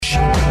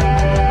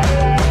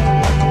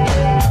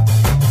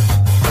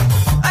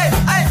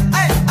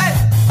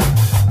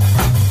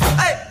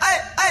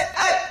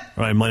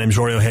my name's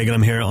Rory O'Hagan.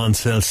 I'm here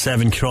until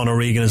 7. Kieran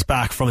O'Regan is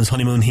back from his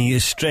honeymoon. He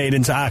is straight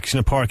into action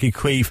at Páirc Uí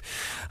Chaoimh,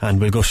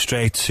 and we'll go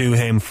straight to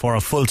him for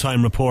a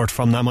full-time report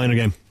from that minor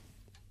game.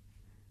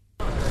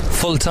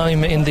 Full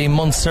time in the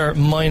Munster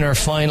minor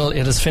final.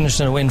 It has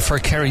finished in a win for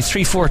Kerry,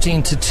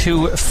 3-14 to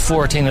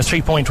 2-14, a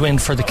 3-point win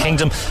for the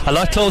Kingdom. A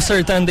lot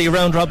closer than the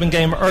round robin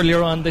game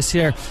earlier on this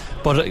year,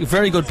 but a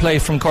very good play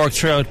from Cork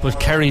throughout, but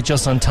Kerry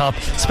just on top,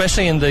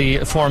 especially in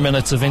the 4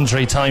 minutes of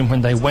injury time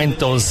when they went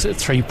those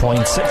 3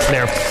 points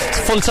clear.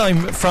 Full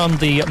time from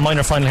the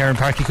minor final here in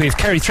Páirc Uí Chaoimh.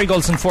 Kerry 3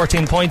 goals and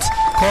 14 points,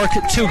 Cork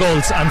 2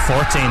 goals and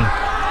 14.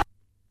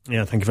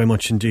 Yeah, thank you very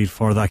much indeed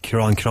for that,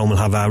 Kieran. Kieran will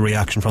have a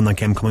reaction from that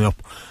game coming up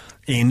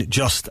in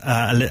just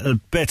a little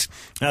bit.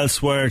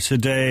 Elsewhere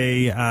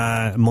today,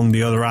 among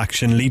the other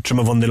action, Leitrim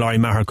have won the Laurie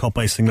Maher Cup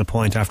by a single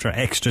point after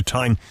extra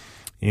time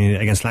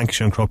against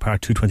Lancashire and Croke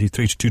Park.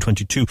 223 to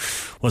 222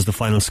 was the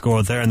final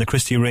score there. And the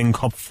Christy Ring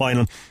Cup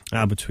final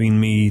between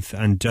Meath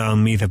and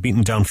Down. Meath have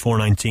beaten Down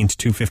 419 to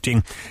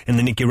 215. In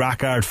the Nicky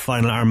Rackard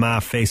final,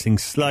 Armagh facing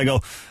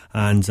Sligo,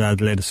 and the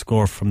latest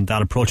score from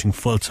that approaching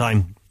full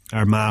time,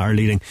 Armagh are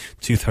leading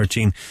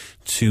 213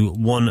 to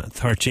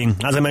 113.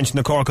 As I mentioned,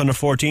 the Cork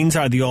under-14s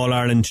are the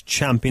All-Ireland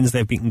champions.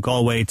 They've beaten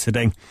Galway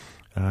today,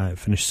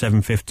 finished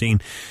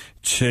 7-15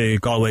 to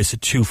Galway's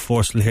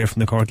 2-4. So we'll hear from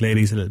the Cork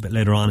ladies a little bit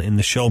later on in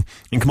the show.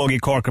 In Camogie,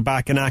 Cork are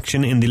back in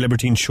action in the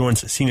Liberty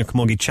Insurance Senior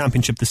Camogie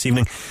Championship this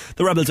evening.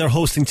 The Rebels are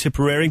hosting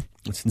Tipperary.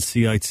 It's in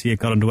CIT. It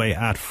got underway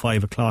at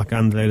 5 o'clock,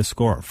 and the latest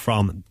score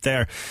from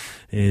there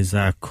is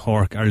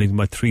Cork are leading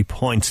by 3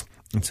 points.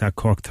 It's at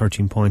Cork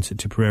 13 points, at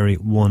Tipperary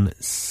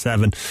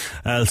 1-7.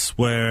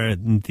 Elsewhere,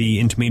 the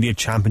Intermediate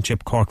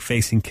Championship, Cork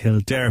facing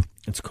Kildare.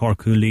 It's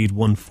Cork who lead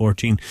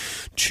 114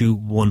 to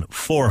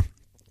 1-4.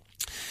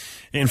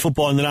 In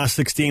football, in the last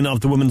 16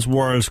 of the Women's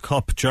World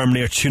Cup, Germany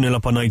are 2-0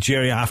 up on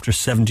Nigeria after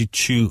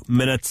 72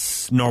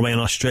 minutes. Norway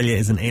and Australia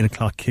is an 8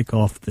 o'clock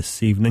kickoff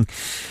this evening.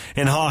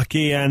 In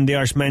hockey, and the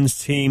Irish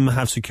men's team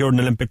have secured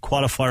an Olympic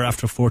qualifier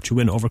after a 4-2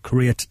 win over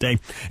Korea today.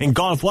 In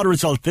golf, what a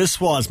result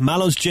this was.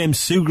 Mallow's James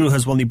Sugru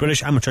has won the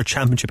British Amateur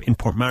Championship in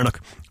Portmarnock.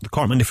 The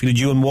Corkman defeated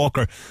Ewan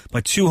Walker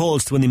by 2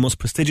 holes to win the most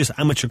prestigious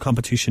amateur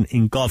competition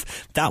in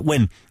golf. That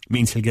win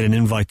means he'll get an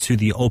invite to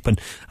the Open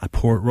at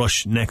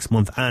Portrush next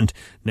month and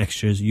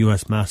next year's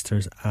US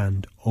Masters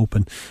and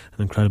Open.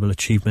 An incredible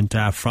achievement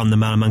from the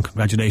Malaman.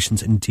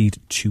 Congratulations indeed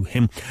to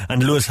him.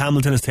 And Lewis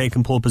Hamilton has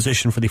taken pole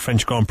position for the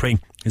French Grand Prix.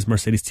 His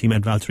Mercedes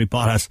teammate Valtteri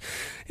Bottas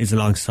is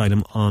alongside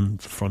him on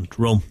the front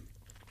row.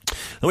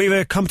 Now, we have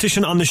a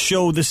competition on the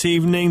show this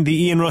evening.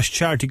 The Ian Rush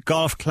Charity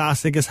Golf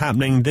Classic is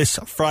happening this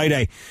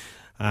Friday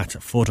at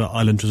Fota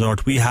Island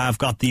Resort. We have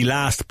got the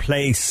last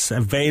place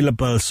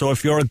available, so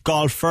if you're a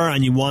golfer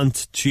and you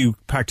want to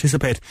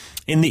participate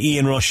in the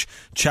Ian Rush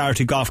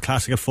Charity Golf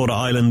Classic at Fota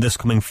Island this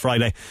coming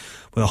Friday,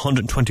 with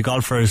 120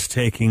 golfers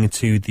taking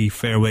to the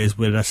fairways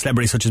with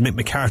celebrities such as Mick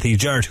McCarthy,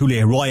 Gerard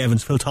Houllier, Roy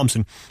Evans, Phil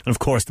Thompson, and of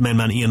course the main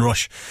man Ian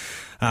Rush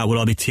will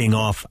all be teeing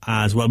off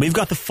as well. We've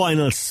got the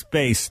final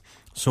space,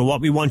 so what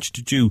we want you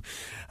to do,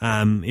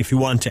 if you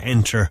want to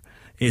enter,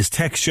 is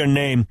text your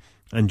name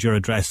and your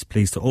address,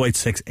 please, to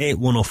 086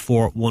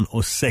 8104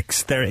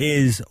 106. There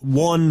is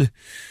one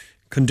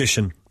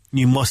condition.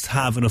 You must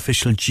have an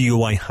official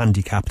GUI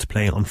handicap to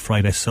play on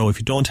Friday. So if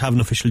you don't have an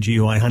official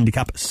GUI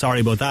handicap,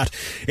 sorry about that.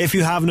 If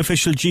you have an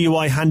official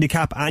GUI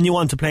handicap and you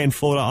want to play in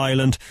Fota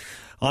Island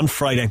on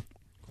Friday,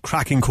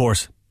 cracking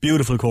course,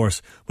 beautiful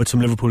course with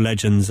some Liverpool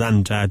legends,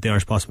 and the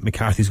Irish boss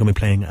McCarthy's going to be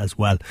playing as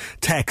well.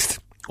 Text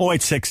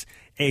 086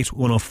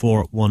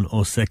 8104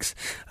 106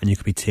 and you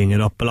could be teeing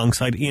it up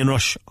alongside Ian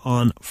Rush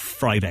on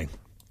Friday.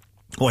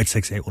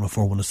 086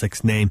 8104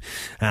 106, name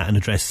and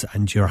address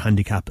and your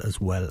handicap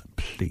as well,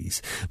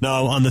 please.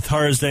 Now, on the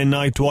Thursday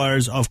night,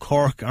 Dwyers of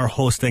Cork are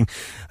hosting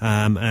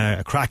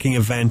a cracking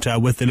event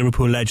with the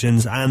Liverpool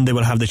legends, and they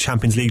will have the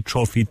Champions League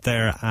trophy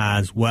there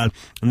as well,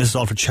 and this is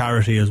all for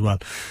charity as well.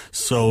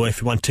 So if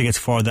you want tickets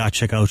for that,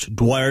 check out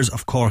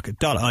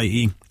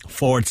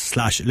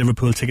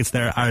dwyersofcork.ie/Liverpool. Tickets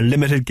there are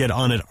limited. Get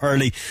on it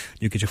early.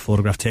 You get your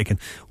photograph taken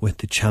with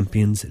the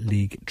Champions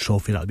League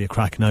trophy. That'll be a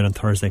cracking night on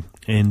Thursday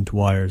in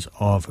Dwyers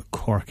of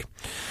Cork.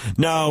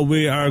 Now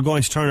we are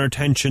going to turn our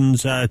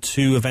attentions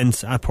to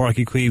events at Páirc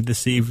Uí Chaoimh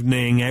this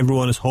evening.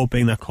 Everyone is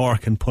hoping that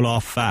Cork can pull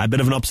off a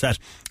bit of an upset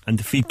and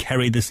defeat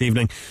Kerry this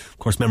evening. Of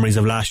course, memories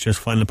of last year's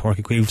final at Páirc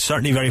Uí Chaoimh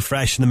certainly very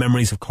fresh in the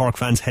memories of Cork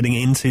fans heading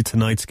into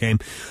tonight's game.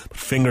 But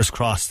fingers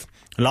crossed.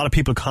 A lot of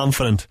people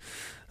confident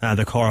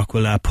that Cork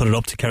will put it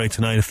up to Kerry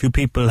tonight. A few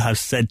people have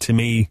said to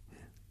me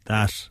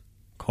that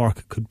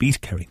Cork could beat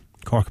Kerry.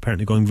 Cork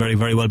apparently going very,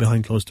 very well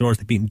behind closed doors.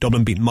 They've beaten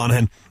Dublin, beaten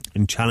Monaghan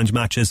in challenge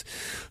matches,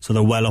 so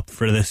they're well up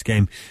for this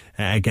game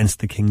against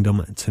the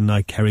Kingdom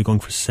tonight. Kerry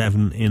going for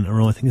 7 in a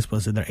row. I think it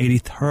was their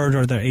 83rd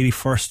or their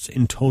 81st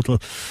in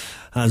total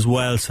as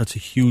well, so it's a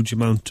huge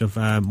amount of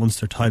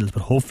Munster titles,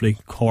 but hopefully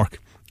Cork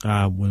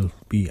will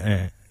be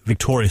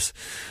victorious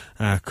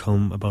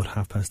come about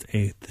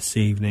 8:30 this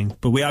evening.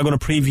 But we are going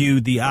to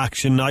preview the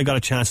action. I got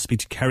a chance to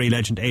speak to Kerry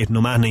legend Aidan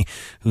O'Mahony,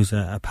 who's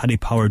a Paddy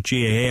Power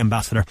GAA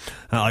ambassador.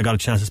 I got a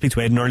chance to speak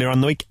to Aidan earlier on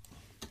in the week.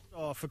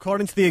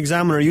 According to the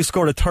Examiner, you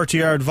scored a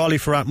 30-yard volley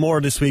for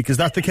Atmore this week. Is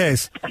that the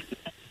case?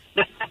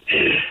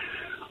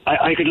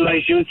 I could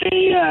lie to you and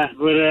say yeah,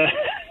 but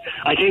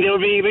I think they were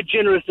being a bit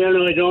generous there.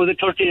 I know the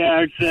 30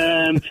 yards.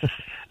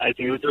 I think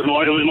it was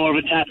more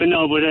of a tapping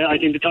now, but I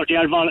think the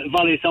 30-yard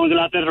volley sounds a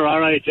lot better. All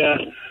right.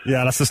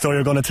 Yeah, that's the story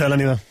you're going to tell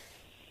anyway.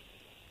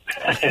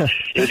 It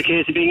was a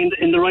case of being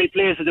in the right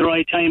place at the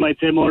right time, I'd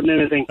say, more than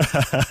anything.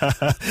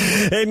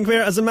 Aidan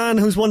Queer, as a man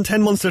who's won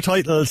 10 Munster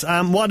titles,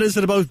 what is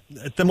it about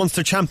the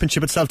Munster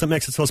Championship itself that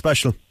makes it so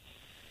special?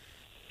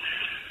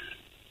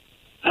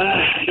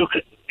 Look,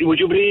 would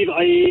you believe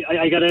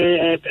I got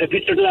a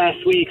picture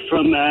last week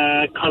from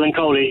Colin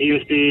Cowley. He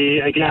used to be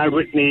a guard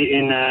with me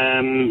in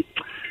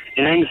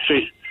Ang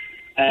Street.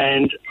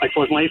 And I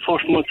suppose my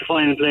first Munster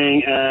final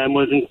playing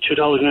was in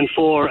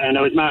 2004, and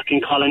I was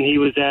marking Colin. He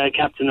was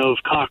captain of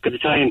Cork at the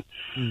time,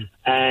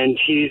 and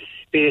he's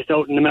based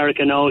out in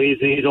America now. He's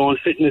his own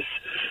fitness,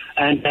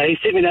 and he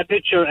sent me that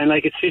picture, and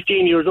like it's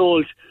 15 years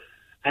old,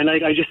 and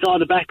like I just saw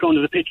the background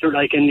of the picture,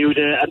 like, and you had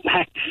a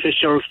packed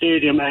Fitzgerald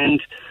Stadium, and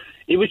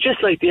it was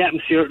just like the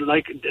atmosphere,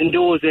 like in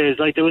those days,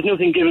 like there was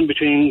nothing given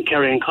between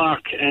Kerry and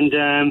Cork,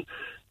 and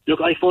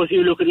look, I suppose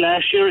you look at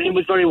last year, it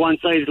was very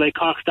one-sided. Like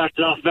Cork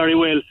started off very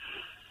well,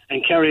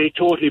 and Kerry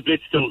totally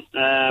blitzed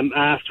them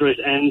after it.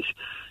 And,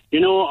 you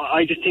know,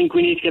 I just think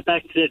we need to get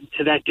back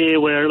to that day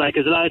where, like,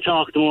 there's a lot of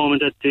talk at the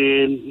moment that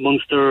the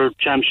Munster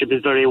Championship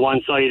is very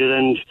one-sided,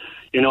 and,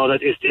 you know,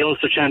 that it's the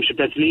Ulster Championship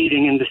that's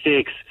leading in the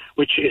stakes,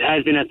 which it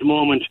has been at the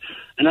moment.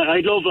 And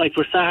I'd love, like,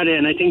 for Saturday,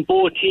 and I think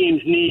both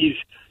teams need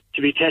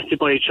to be tested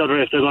by each other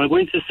if they're going to go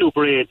into the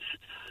Super 8s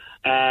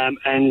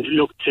and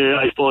look to,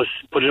 I suppose,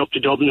 put it up to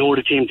Dublin, who are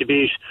the team to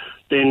beat.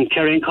 Then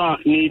Kerry and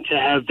Cork need to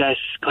have that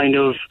kind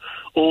of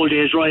old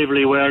age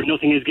rivalry where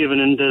nothing is given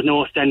and there's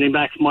no standing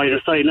back from either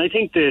side. And I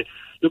think the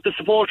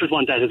supporters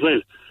want that as well.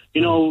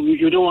 You know,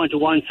 you don't want a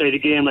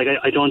one-sided game. Like,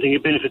 I don't think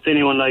it benefits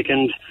anyone. Like,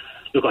 and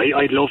look,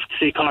 I'd love to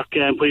see Cork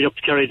put it up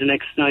to Kerry the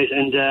next night,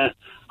 and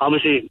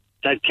obviously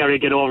that Kerry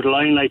get over the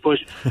line. Like, but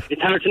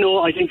it's hard to know.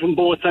 I think from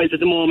both sides at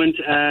the moment.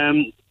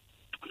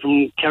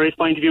 From Kerry's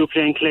point of view,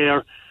 playing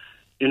Clare,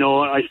 you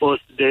know, I suppose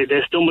they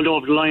stumbled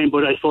over the line,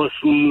 but I suppose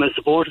from a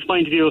supporter's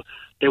point of view,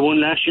 they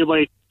won last year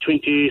by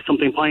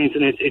 20-something points,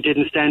 and it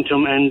didn't stand to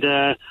them.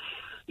 And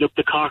look,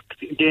 the Cork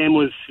game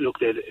was,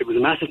 it was a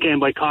massive game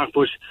by Cork,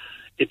 but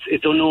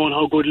it's unknown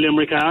how good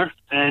Limerick are.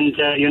 And,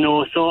 you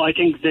know, so I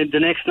think the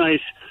next night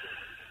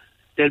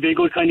there'll be a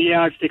good kind of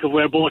yardstick of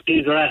where both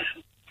teams are at.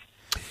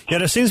 Yeah,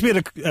 there seems to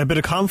be a bit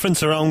of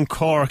confidence around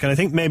Cork, and I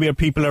think maybe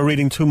people are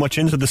reading too much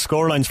into the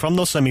scorelines from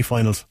those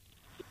semi-finals.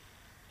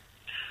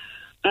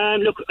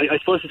 Look, I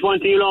suppose it's one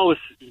thing you'll always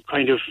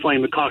kind of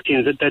find with Cork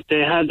teams, that they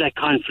have that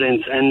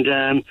confidence,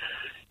 and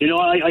you know,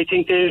 I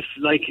think they've,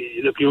 like,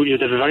 look, you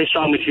have a very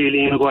strong midfield.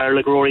 Ian Maguire,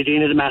 like Ruairi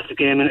Deane had a massive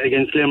game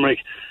against Limerick,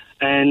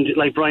 and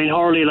like Brian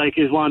Hurley, like,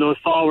 is one of those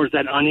forwards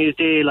that on his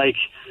day, like,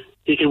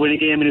 he could win a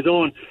game in his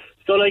own.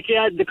 So, like,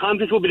 yeah, the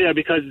confidence will be there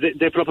because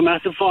they put up a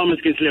massive performance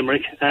against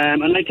Limerick,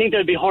 and I think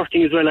they'll be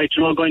hurting as well, like,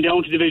 you know, going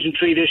down to Division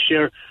 3 this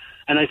year,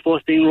 and I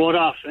suppose being wrote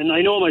off. And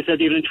I know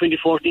myself, even in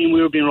 2014,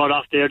 we were being wrote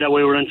off there, that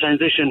we were in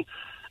transition.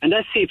 And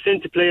that seeps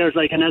into players,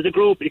 like, and as a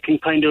group, it can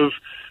kind of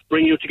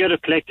bring you together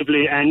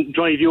collectively and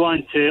drive you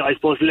on to, I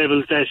suppose,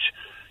 levels that,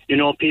 you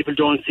know, people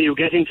don't see you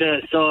getting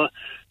to. So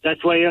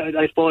that's why,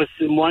 I suppose,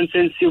 in one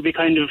sense, you'll be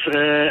kind of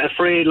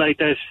afraid, like,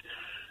 that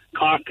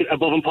Cork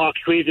above and Park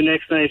Creed the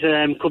next night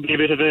could be a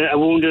bit of a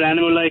wounded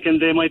animal, like, and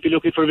they might be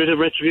looking for a bit of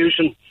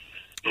retribution.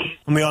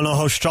 And we all know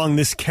how strong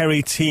this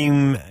Kerry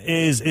team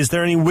is. Is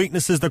there any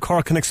weaknesses that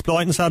Cork can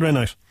exploit on Saturday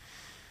night?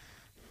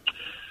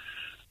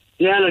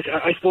 Yeah, like,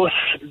 I suppose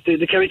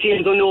the Kerry team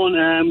is unknown.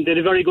 They had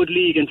a very good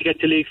league, and to get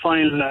to league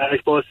final, I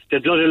suppose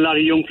they've blooded a lot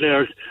of young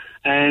players.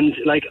 And,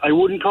 like, I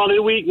wouldn't call it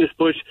a weakness,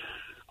 but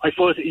I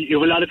suppose you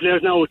have a lot of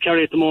players now with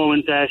Kerry at the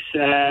moment that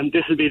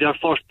this will be their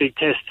first big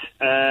test.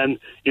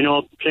 You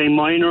know, playing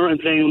minor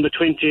and playing under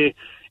 20,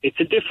 it's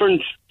a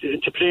different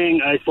to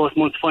playing, I suppose,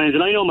 Munster finals.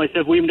 And I know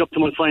myself, we went up to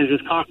Munster finals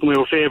against Cork and we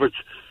were favourites,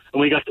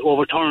 and we got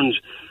overturned.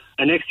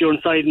 And next year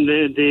inside in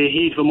the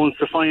heat of a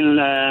Munster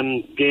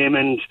final game,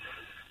 and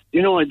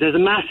you know, there's a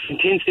massive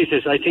intensity to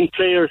this. I think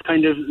players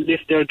kind of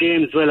lift their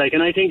game as well. Like,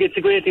 and I think it's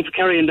a great thing for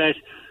Kerry in that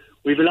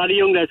we have a lot of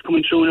young lads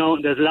coming through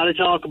now. There's a lot of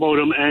talk about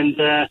them, and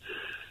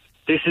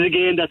this is a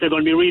game that they're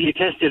going to be really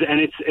tested. And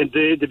it's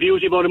the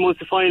beauty about a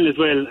Munster final as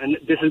well, and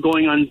this is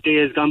going on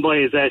days gone by,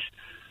 is that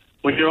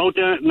when you're out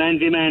there man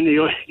v man,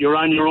 you're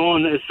on your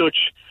own as such.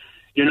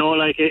 You know,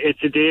 like,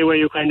 it's a day where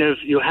you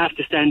have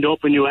to stand up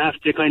and you have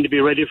to kind of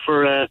be ready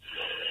for a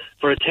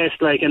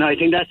test, like, and I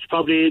think that's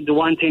probably the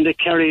one thing that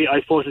Kerry,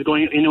 I suppose, is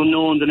going in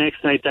unknown the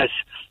next night, that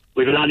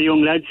we've a lot of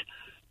young lads.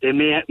 They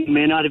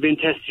may not have been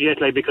tested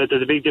yet, like, because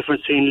there's a big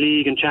difference between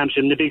league and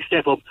championship and the big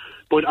step up.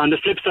 But on the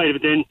flip side of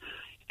it, then,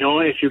 you know,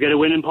 if you get a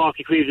win in Páirc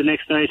Uí Chaoimh the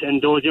next night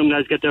and those young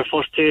lads get their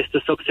first taste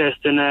of success,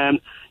 then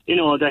you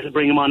know, that'll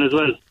bring them on as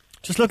well.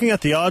 Just looking at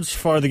the odds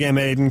for the game,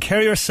 Aidan,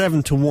 Kerry are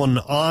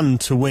 7-1 on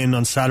to win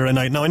on Saturday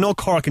night. Now, I know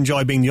Cork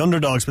enjoy being the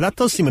underdogs, but that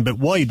does seem a bit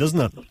wide,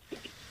 doesn't it?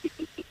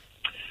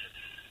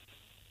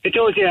 It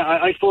does, yeah.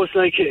 I suppose,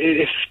 like,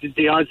 if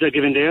the odds are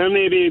given there,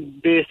 maybe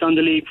based on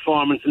the league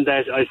performance and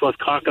that, I suppose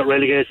Cork got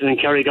relegated and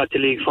Kerry got to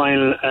league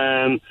final.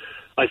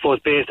 I suppose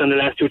based on the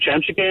last two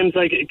championship games,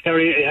 like,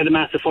 Kerry had a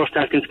massive first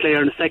half against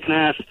Clare in the second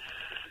half.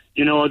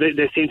 You know,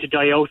 they seemed to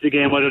die out the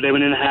game, whether they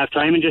went in at half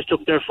time and just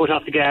took their foot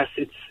off the gas.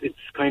 It's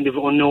kind of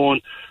unknown.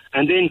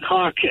 And then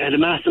Cork had a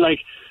massive, like,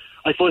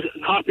 I suppose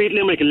Cork beat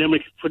Limerick, and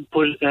Limerick put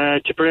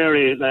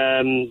Tipperary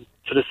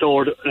to the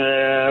sword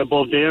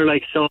above there,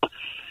 like, so.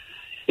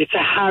 It's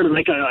a hard,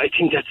 like, I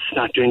think that's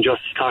not doing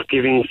justice. Cork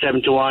giving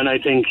 7-1. I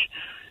think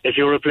if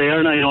you're a player,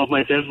 and I know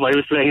myself, if I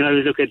was playing, I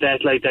would look at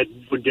that, like, that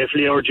would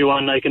definitely urge you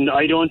on. Like, and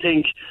I don't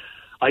think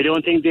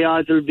the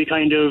odds will be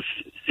kind of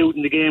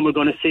suiting the game we're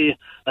going to see.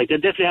 Like, they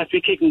definitely have to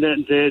be kicking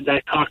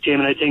that Cork team,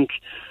 and I think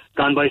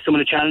gone by some of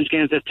the challenge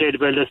games they've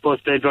played well, they're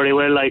supposed to play very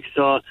well. Like,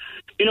 so,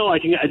 you know, I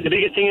think the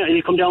biggest thing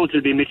it'll come down to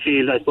will be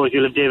midfield. I suppose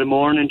you'll have David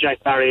Moran and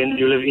Jack Barry, and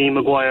you'll have Ian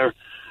Maguire.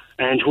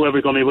 And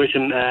whoever's going to be with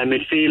him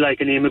midfield,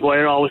 like, and Ian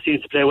Maguire always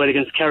seems to play well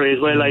against Kerry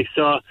as well, like,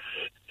 so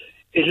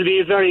it'll be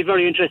a very,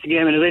 very interesting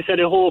game. And as I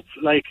said, I hope,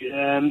 like,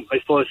 I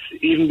suppose,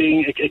 even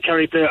being a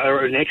Kerry player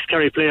or an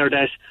ex-Kerry player,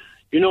 that,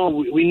 you know,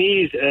 we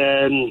need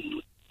a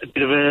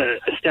bit of a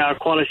star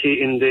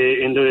quality in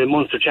the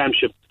Munster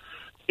Championship,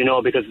 you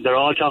know, because they're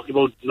all talking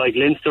about, like,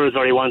 Leinster is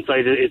very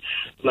one-sided.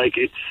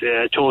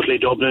 It's totally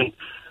Dublin.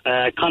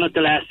 Connacht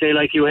the last day,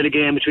 like, you had a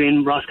game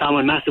between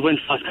Roscommon, massive win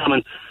for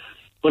Roscommon.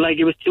 But, like,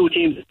 it was two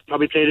teams that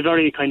probably played a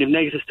very kind of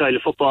negative style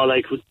of football,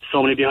 like, with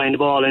so many behind the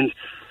ball. And,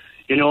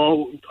 you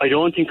know, I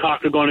don't think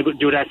Cork are going to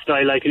do that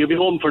style. Like, you'll be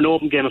hoping for an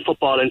open game of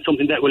football and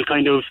something that will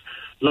kind of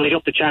light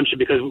up the championship,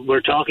 because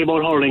we're talking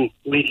about hurling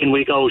week in,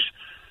 week out.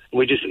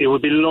 It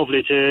would be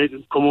lovely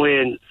to come away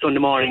on Sunday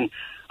morning,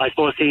 I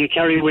suppose, seeing a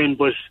Kerry win,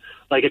 but,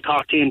 like, a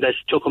Cork team that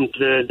took them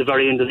to the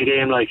very end of the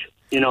game, like,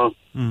 you know.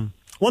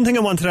 One thing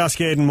I wanted to ask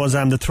you, Aidan, was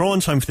the throw-in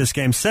time for this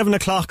game, 7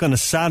 o'clock on a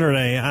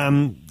Saturday. I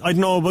don't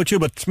know about you,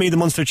 but to me the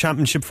Munster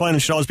Championship final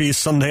should always be a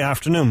Sunday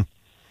afternoon.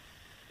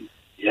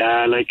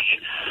 Yeah, like,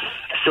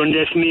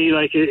 Sunday for me,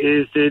 like,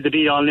 is the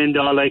be-all and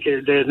end-all. Like,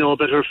 there's no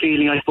better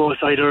feeling, I suppose,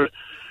 either,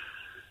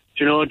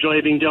 you know,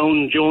 driving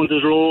down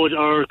Jones's Road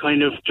or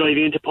kind of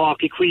driving into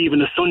Páirc Uí Chaoimh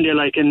on a Sunday,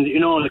 like, and, you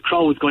know, the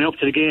crowds going up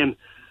to the game.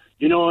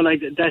 You know, like,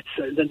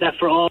 that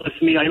for all of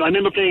me. I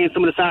remember playing in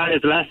some of the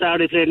Saturdays. The last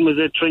Saturday I played in was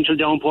a torrential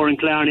downpour in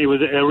Clarny. It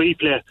was a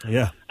replay.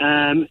 Yeah.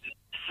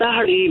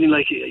 Saturday evening,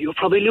 like, you're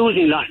probably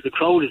losing a lot of the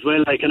crowd as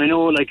well. Like, and I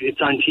know, like,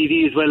 it's on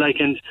TV as well. Like,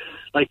 and,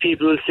 like,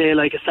 people will say,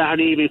 like, a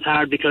Saturday evening is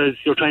hard because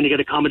you're trying to get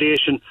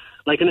accommodation.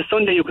 Like, on a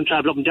Sunday you can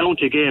travel up and down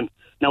to a game.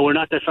 Now, we're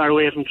not that far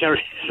away from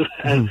Kerry,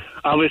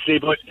 obviously,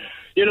 but,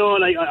 you know,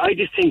 like, I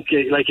just think,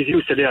 like, as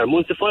you said there,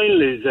 Munster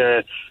final is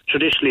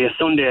traditionally a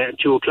Sunday at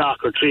 2 o'clock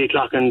or 3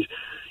 o'clock, and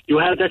you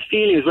have that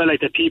feeling as well,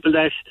 like, that people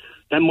that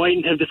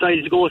mightn't have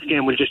decided to go to the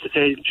game will just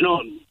say, you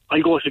know,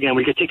 I'll go to the game,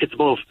 we'll get tickets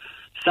above.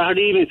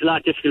 Saturday evening is a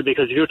lot difficult,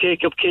 because if you're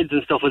taking up kids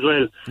and stuff as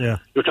well,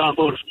 you're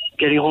talking about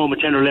getting home at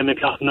 10 or 11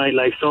 o'clock at night.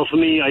 Like, so for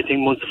me, I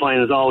think Munster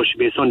finals always should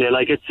be a Sunday.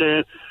 Like, it's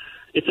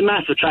a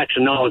massive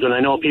attraction now, and I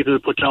know people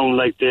put down,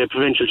 like, the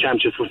provincial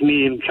championships. With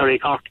me and Kerry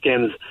Cork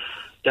games,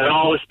 they're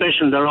always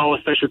special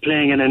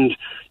playing in, and,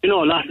 you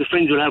know, a lot of the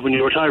friends you'll have when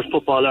you retire from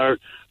football are,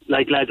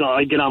 like, lads,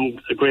 I get on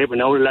great with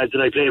now, the lads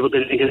that I play with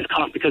against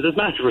Cork, because there's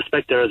massive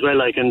respect there as well,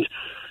 like, and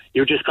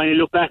you just kind of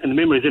look back on the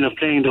memories of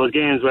playing those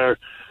games where,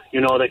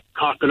 you know, like,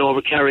 Cork got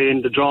over Kerry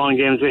and the drawing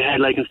games we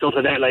had, like, and stuff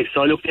like that, like,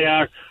 so look,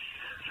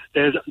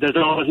 there's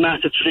always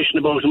massive tradition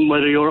about them,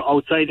 whether you're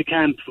outside the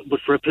camp,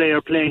 but for a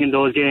player playing in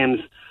those games,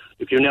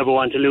 you never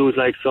want to lose,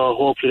 like, so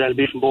hopefully that'll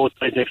be from both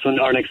sides next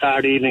Sunday or next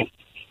Saturday evening.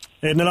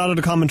 And a lot of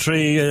the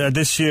commentary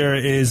this year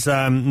is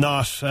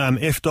not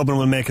if Dublin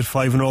will make it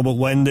 5 in a row, but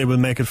when they will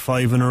make it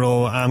 5 in a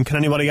row. Can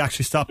anybody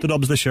actually stop the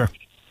Dubs this year?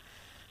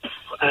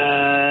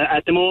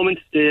 At the moment,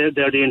 they're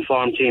the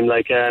informed team.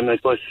 Like, I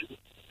suppose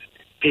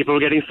people are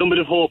getting some bit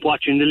of hope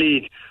watching the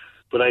league,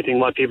 but I think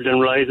what people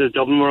didn't realise is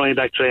Dublin were running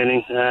back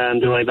training,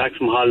 and they're running back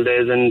from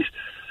holidays, and,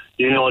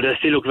 you know, they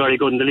still look very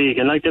good in the league.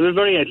 And, like, they're a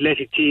very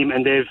athletic team,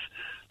 and they've,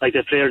 like,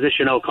 the players this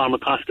year now,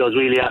 Cormac Costco's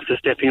really after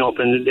stepping up,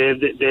 and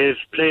they've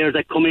players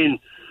that come in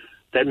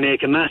that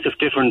make a massive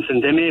difference,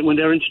 and when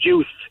they're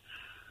introduced,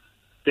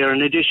 they're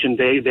an addition.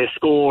 They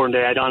score and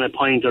they add on a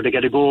point or they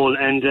get a goal.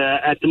 And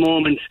at the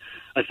moment,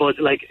 I suppose,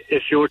 like,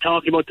 if you were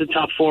talking about the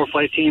top 4 or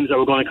 5 teams that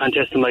were going to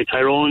contest them, like,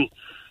 Tyrone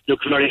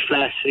looks very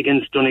flat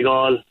against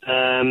Donegal.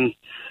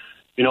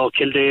 You know,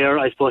 Kildare,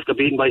 I suppose, got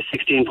beaten by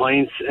 16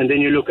 points, and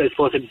then you look, I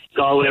suppose, at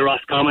Galway,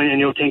 Roscommon, and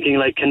you're thinking,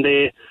 like, can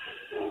they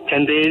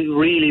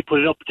really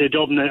put it up to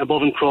Dublin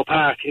above in Croke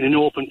Park in an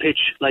open pitch?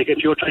 Like, if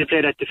you're trying to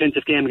play that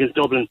defensive game against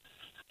Dublin,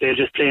 they'll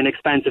just play an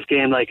expansive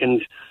game, like,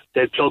 and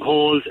they'll plug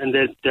holes, and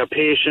they're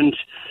patient.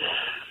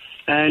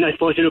 And I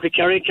suppose you look at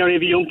Kerry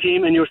have a young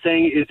team, and you're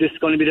saying, is this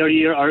going to be their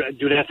year, or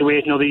do they have to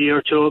wait another year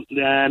or two?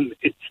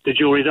 It's the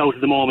jury's out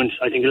at the moment.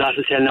 I think a lot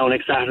will tell now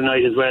next Saturday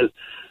night as well.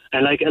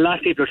 And, like, a lot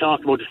of people are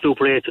talking about the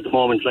Super 8s at the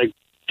moment. Like,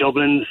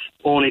 Dublin's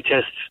only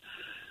test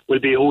will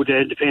be who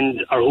they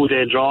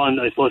draw, and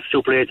I suppose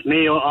Super 8s.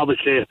 Mayo,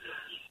 obviously,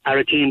 are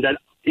a team that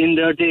in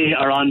their day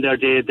or on their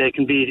day, they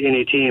can beat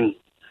any team.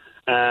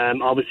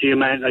 Obviously, your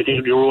man, I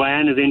think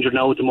Ruairi is injured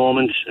now at the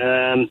moment,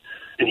 and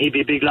he'd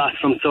be a big loss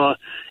from. So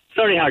it's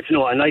very hard to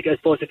know. And I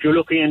suppose if you're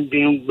looking and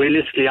being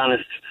realistically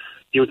honest,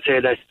 you would say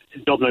that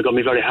Dublin are going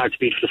to be very hard to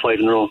beat for the 5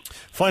 in a row.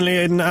 Finally,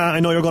 Aidan,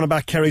 I know you're going to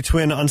back Kerry to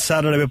win on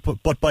Saturday,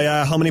 but by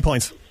how many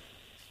points?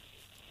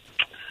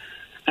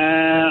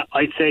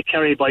 I'd say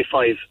Kerry by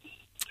 5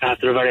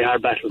 after a very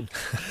hard battle.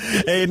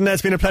 Aidan,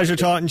 it's been a pleasure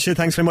talking to you.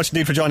 Thanks very much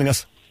indeed for joining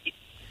us.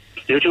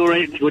 You too,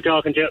 right? Good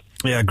talking to you.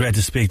 Yeah, great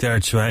to speak there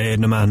to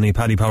Aidan O'Mahony,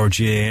 Paddy Power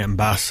GA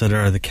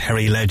ambassador, the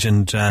Kerry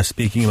legend,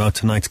 speaking about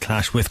tonight's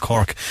clash with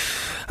Cork.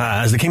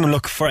 As the Kingdom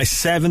look for a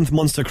 7th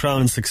Munster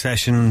crown in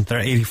succession,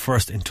 they're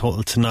 81st in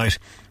total tonight.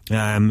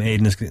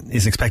 Aidan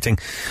is expecting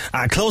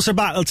a closer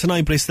battle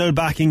tonight, but he's still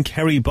backing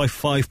Kerry by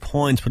 5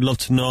 points. Would love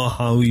to know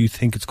how you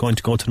think it's going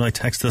to go tonight.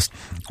 Text us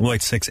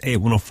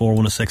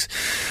 086-8104-106,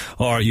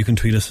 or you can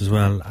tweet us as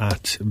well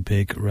at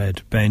Big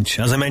Red Bench.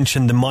 As I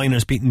mentioned, the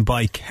Miners beaten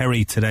by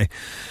Kerry today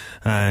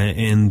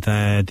in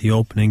the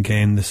opening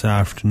game this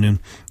afternoon,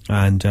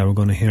 and we're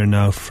going to hear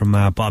now from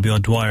Bobbie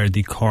O'Dwyer,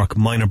 the Cork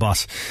minor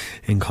boss,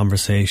 in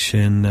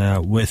conversation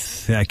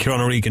with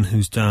Kieran O'Regan,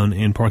 who's down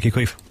in Páirc Uí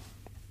Chaoimh.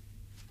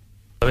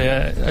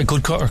 A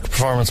good Cork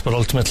performance, but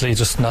ultimately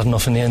just not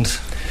enough in the end.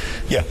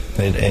 Yeah,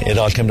 it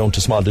all came down to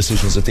small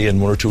decisions at the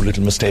end, 1 or 2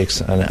 little mistakes,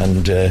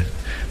 and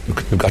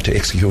we've got to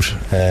execute.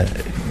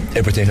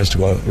 Everything has to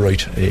go right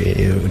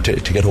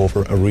to get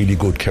over a really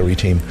good Kerry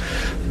team.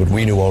 But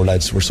we knew our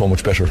lads were so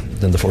much better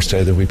than the first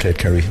day that we played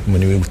Kerry. We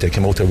knew they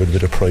came out there with a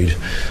bit of pride,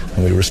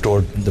 and we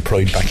restored the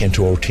pride back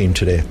into our team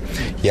today.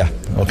 Yeah,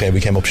 okay, we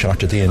came up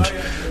short at the end,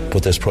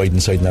 but there's pride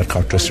inside in that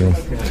Cork dressing room.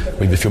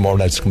 We have a few more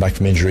lads to come back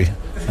from injury,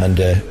 and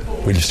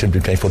we'll still be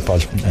playing football,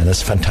 and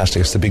that's fantastic.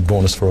 It's the big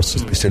bonus for us,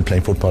 to be still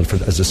playing football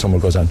as the summer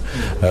goes on.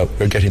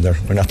 We're getting there.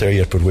 We're not there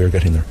yet, but we're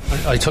getting there.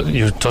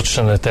 You touched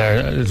on it there.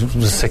 It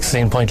was a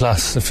 16-point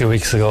loss a few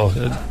weeks ago,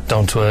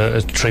 down to a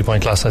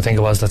 3-point loss, I think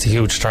it was. That's a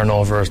huge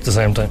turnover at the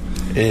same time.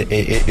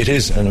 It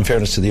is, and in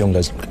fairness to the young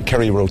guys,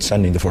 Kerry were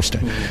outstanding the first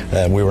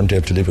day. We weren't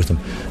able to live with them.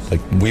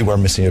 We were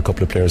missing a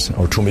couple of players.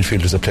 Our 2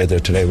 midfielders that played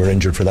there today were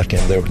injured for that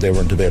game. They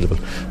weren't available.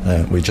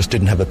 We just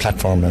didn't have a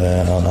platform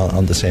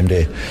on the same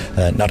day.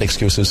 Not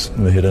excuses.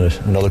 We had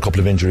another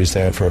couple of injuries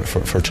there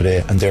for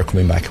today, and they're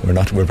coming back.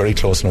 We're very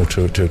close now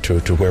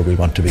to where we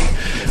want to be.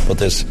 But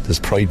there's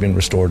pride being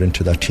restored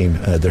into that team.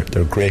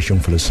 They're great young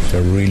fellas.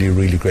 They're really,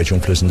 really great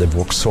young fellas, and they've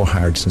worked so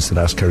hard since the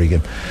last Kerry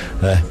game.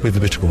 We've a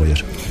bit to go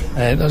yet.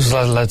 There was a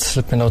lot of lads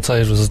slipping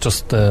outside. Was it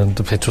just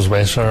the pitch was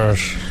wet, or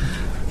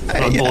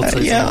on both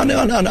sides? Yeah,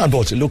 on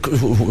both. Look,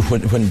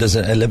 when there's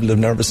a level of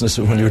nervousness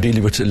when you're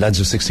dealing with lads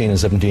of 16 and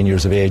 17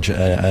 years of age,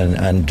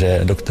 and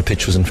look, the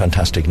pitch wasn't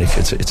fantastic, Nick.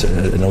 It's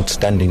an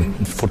outstanding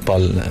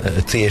football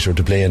theatre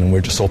to play in, and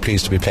we're just so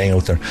pleased to be playing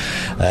out there.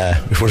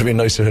 It would have been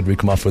nicer had we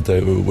come off with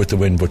the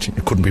win, but you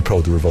couldn't be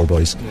prouder of our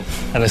boys.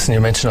 And listen,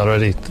 you mentioned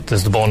already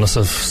there's the bonus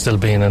of still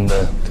being in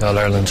the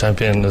All-Ireland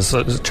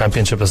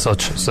championship as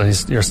such, so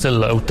you're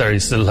still out there, you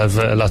still have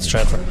a lot to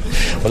train for.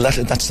 Well,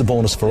 that's the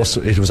bonus for us.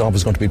 It was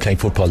always going to be playing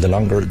football. The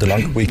longer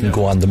we can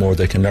go on, the more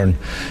they can learn.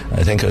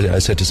 I think I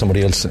said to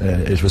somebody else,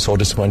 it was so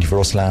disappointing for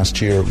us last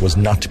year was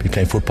not to be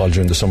playing football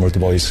during the summer with the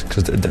boys,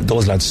 because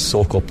those lads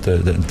soak up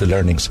the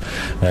learnings.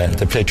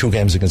 They played 2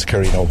 games against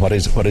Kerry now. What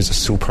is a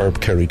superb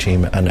Kerry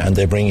team, and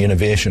they bring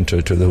innovation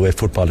to the way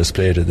football is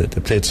played.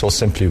 They play it so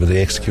simply, but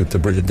they execute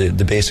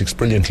the basics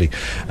brilliantly,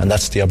 and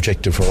that's the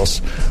objective for us.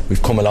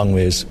 We've come a long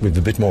ways. We've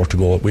a bit more to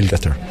go. We'll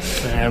get there.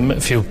 A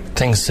few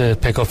things to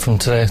pick up from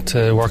today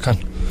to work on.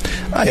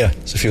 Yeah,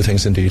 it's a few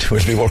things indeed.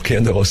 We'll be working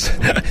on those.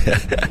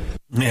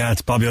 Yeah,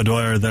 it's Bobbie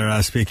O'Dwyer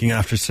there speaking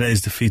after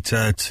today's defeat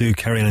to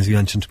Kerry, and as you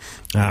mentioned,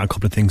 a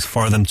couple of things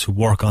for them to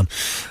work on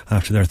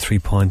after their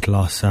 3-point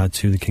loss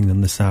to the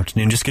Kingdom this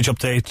afternoon. Just to get you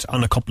update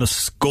on a couple of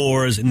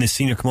scores in the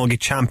Senior Camogie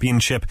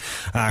Championship.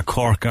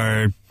 Cork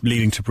are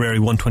leading Tipperary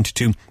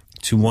 122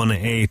 to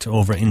 1-8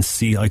 over in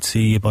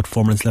CIT. About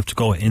 4 minutes left to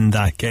go in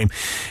that game.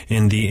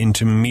 In the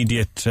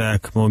Intermediate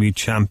Camogie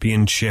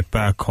Championship,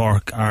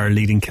 Cork are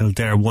leading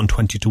Kildare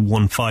 120 to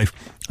 1-5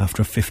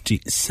 after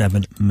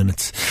 57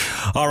 minutes.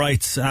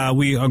 Alright,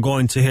 we are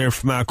going to hear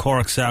from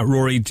Cork's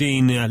Ruairi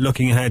Deane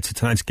looking ahead to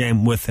tonight's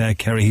game with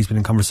Kerry. He's been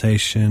in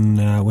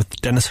conversation with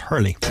Dennis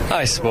Hurley.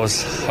 I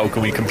suppose, how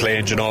can we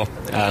complain, you know?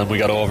 We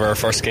got over our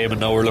first game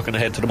and now we're looking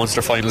ahead to the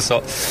Munster final, so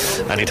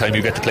anytime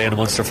you get to play in a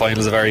Munster final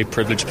is a very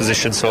privileged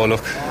position, so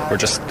look, we're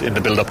just in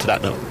the build up to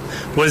that now.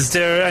 Was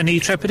there any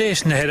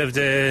trepidation ahead of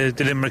the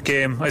Limerick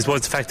game? I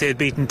suppose the fact they had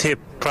beaten Tip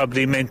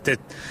probably meant that,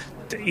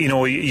 you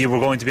know, you were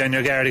going to be on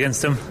your guard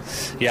against them.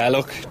 Yeah,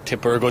 look,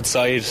 Tip are a good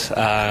side,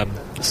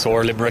 so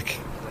are Limerick.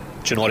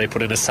 they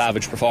put in a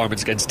savage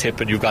performance against Tip,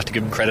 and you've got to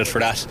give them credit for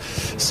that.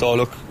 So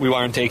look, we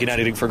weren't taking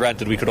anything for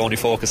granted. We could only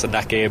focus on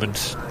that game,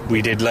 and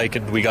we did,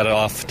 and we got it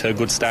off to a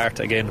good start.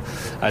 Again,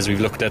 as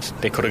we've looked at,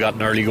 they could have got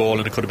an early goal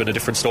and it could have been a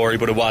different story,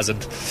 but it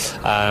wasn't.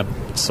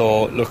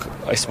 So look,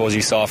 I suppose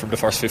you saw from the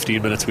first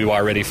 15 minutes we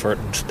were ready for it,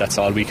 and that's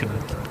all we can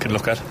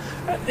look at.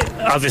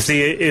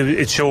 Obviously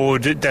it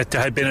showed that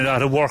there had been a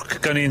lot of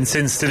work gone in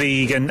since the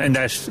league, and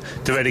that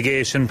the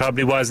relegation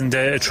probably wasn't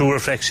a true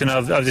reflection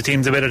of the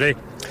team's ability.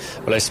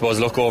 Well, I suppose,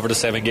 look, over the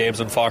 7 games,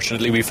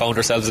 unfortunately we found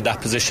ourselves in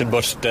that position,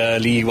 but the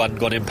league wasn't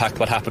going to impact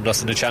what happened to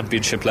us in the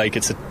championship.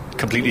 It's a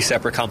completely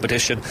separate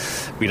competition.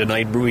 We had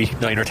a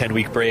 9 or 10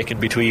 week break in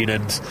between,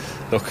 and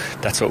look,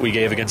 that's what we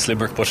gave against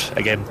Limerick, but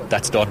again,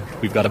 that's done.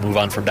 We've got to move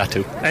on from that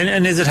too.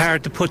 And is it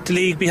hard to put the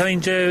league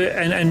behind you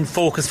and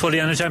focus fully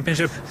on the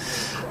championship?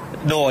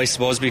 No, I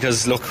suppose,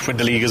 because look, when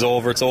the league is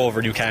over, it's over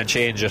and you can't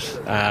change it.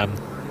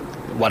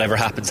 Whatever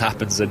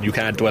happens, and you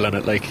can't dwell on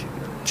it.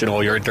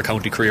 Your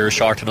inter-county career is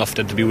short enough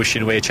than to be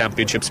wishing away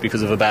championships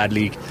because of a bad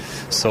league.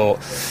 So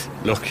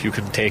look, you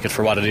can take it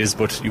for what it is,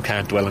 but you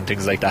can't dwell on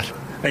things like that.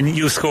 And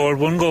you scored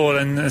 1 goal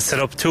and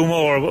set up 2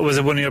 more. Was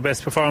it one of your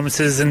best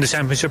performances in the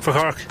championship for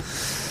Cork?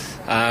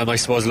 I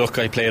suppose, look,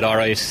 I played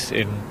alright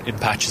in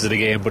patches of the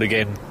game, but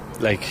again,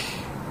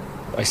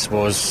 I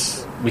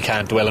suppose we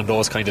can't dwell on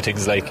those kind of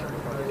things.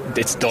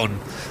 It's done.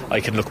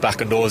 I can look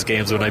back on those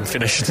games when I'm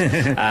finished.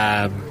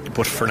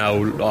 But for now,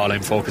 all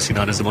I'm focusing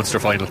on is the Munster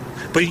final.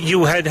 But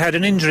you had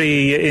an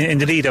injury in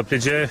the lead up,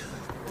 did you?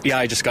 Yeah,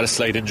 I just got a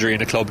slight injury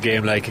in a club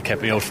game. It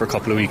kept me out for a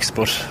couple of weeks,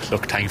 but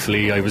look,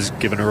 thankfully I was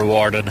given a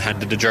reward and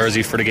handed the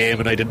jersey for the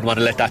game, and I didn't want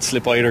to let that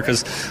slip either,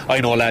 because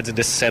I know lads in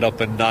this setup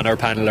and on our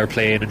panel are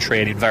playing and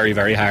training very,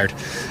 very hard,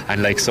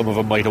 and some of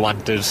them might have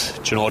wanted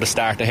to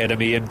start ahead of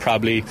me, and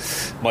probably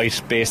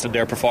might, based on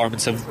their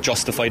performance, have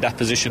justified that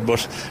position,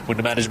 but when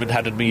the management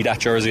handed me that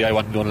jersey, I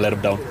wasn't going to let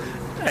them down.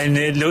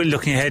 And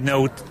looking ahead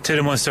now to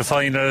the Munster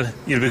final,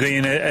 you'll be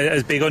going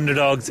as big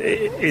underdogs.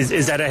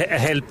 Is that a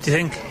help, do you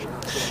think?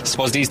 I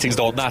suppose these things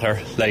don't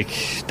matter.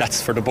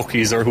 That's for the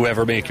bookies or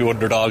whoever make you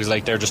underdogs.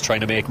 They're just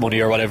trying to make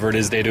money or whatever it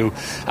is they do.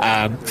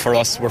 For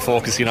us, we're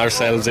focusing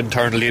ourselves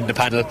internally in the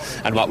panel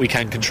and what we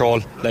can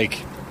control.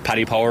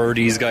 Paddy Power,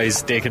 these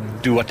guys, they can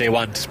do what they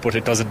want, but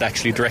it doesn't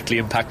actually directly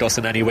impact us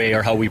in any way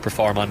or how we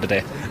perform on the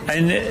day.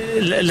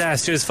 And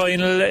last year's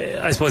final,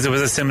 I suppose it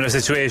was a similar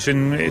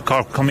situation.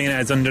 Cork coming in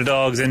as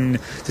underdogs, and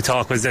the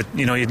talk was that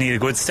you'd need a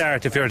good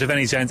start if you were to have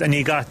any chance, and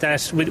you got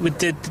that with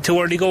the 2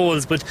 early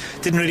goals, but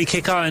didn't really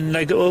kick on.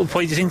 Why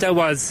do you think that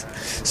was? I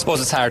suppose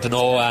it's hard to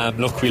know.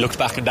 Look, we looked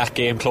back in that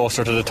game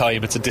closer to the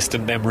time. It's a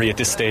distant memory at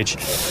this stage.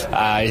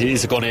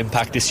 Is it going to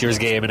impact this year's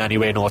game in any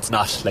way? No, it's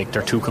not.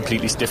 They're 2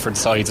 completely different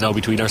sides now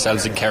between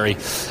ourselves and Kerry.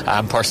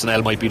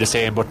 Personnel might be the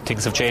same, but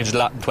things have changed a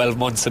lot in 12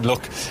 months, and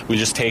look, we'll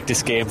just take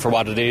this game for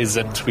what it is,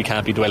 and we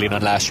can't be dwelling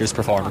on last year's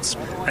performance.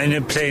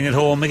 And playing at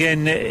home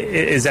again,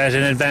 is that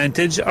an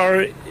advantage,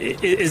 or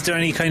is there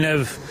any kind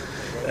of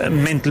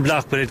mental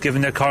block with it,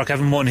 given that Cork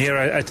haven't won here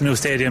at the new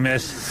stadium yet?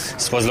 I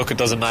suppose, look, it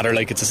doesn't matter.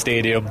 It's a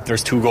stadium,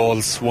 there's 2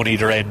 goals, one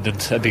either end,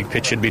 and a big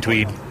pitch in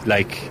between.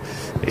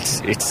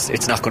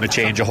 It's not going to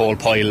change a whole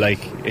pile.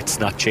 It's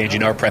not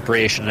changing our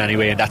preparation in any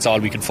way, and that's all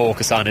we can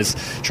focus on, is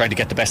trying to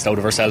get the best out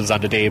of ourselves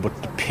on the day.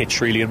 But the pitch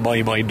really, in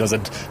my mind,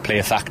 doesn't play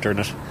a factor in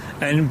it.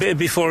 And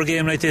before a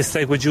game like this,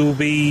 would you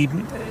be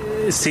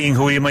seeing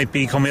who you might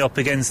be coming up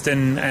against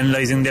and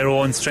analysing their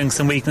own strengths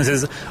and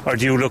weaknesses, or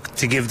do you look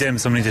to give them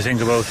something to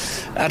think about?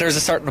 There's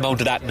a certain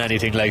amount of that in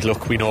anything.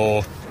 Look, we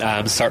know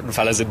certain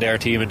fellas in their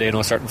team and they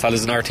know certain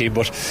fellas in our team,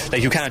 but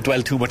you can't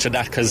dwell too much on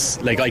that, because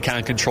I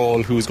can't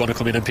control who's going to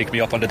come in and pick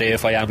me up on the day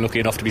if I am lucky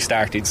enough to be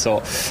starting.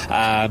 So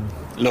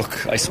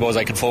look, I suppose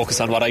I can focus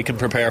on what I can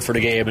prepare for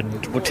the game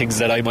and what things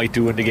that I might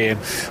do in the game,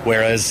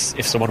 whereas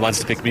if someone wants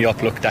to pick me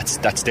up, look,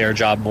 that's their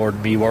job more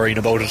than me worrying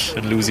about it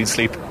and losing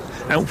sleep.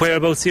 And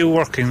whereabouts are you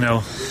working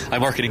now?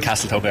 I'm working in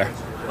Castletown there.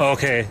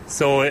 Okay,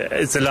 so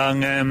it's a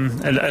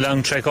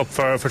long trek up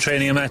for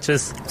training and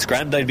matches. It's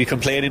grand. I'd be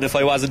complaining if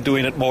I wasn't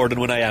doing it more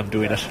than when I am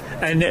doing it.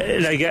 And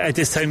at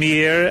this time of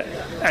year,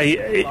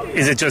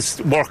 is it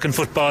just work and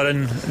football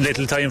and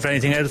little time for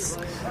anything else?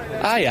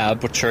 Yeah,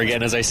 but sure,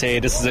 again, as I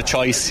say, this is a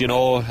choice,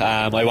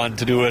 I want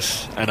to do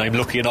it, and I'm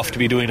lucky enough to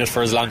be doing it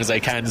for as long as I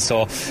can.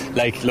 So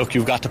look,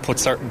 you've got to put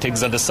certain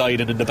things on the side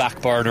and in the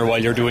back burner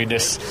while you're doing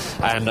this,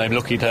 and I'm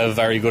lucky to have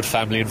very good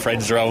family and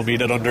friends around me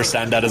that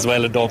understand that as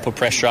well and don't put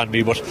pressure on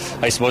me. But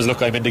I suppose,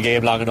 look, I'm in the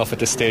game long enough at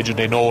this stage, and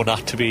they know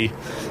not to be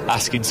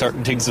asking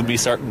certain things of me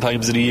certain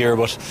times of the year,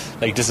 but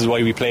this is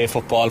why we play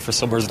football for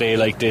summer's day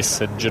like this,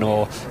 and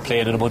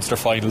playing in a Munster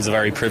final is a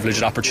very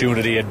privileged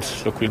opportunity, and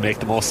look, we'll make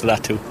the most of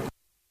that too.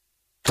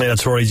 Yeah,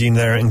 that's Ruairi Deane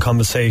there in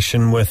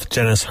conversation with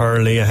Dennis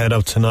Hurley ahead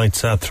of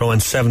tonight's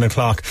throw-in 7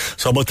 o'clock.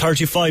 So about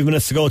 35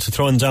 minutes to go to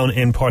throw-in down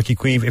in Páirc Uí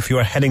Chaoimh if you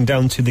are heading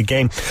down to the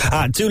game.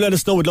 Do let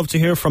us know. We'd love to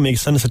hear from you.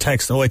 Send us a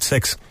text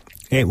 086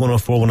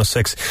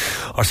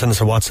 8104106, or send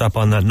us a WhatsApp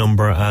on that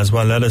number as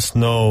well. Let us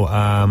know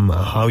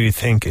how you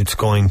think it's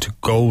going to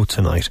go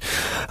tonight.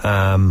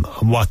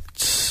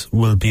 What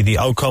will be the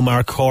outcome?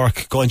 Are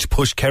Cork going to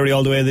push Kerry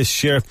all the way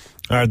this year?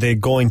 Are they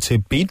going to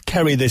beat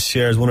Kerry this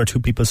year, as one or two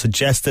people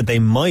suggested they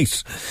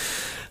might?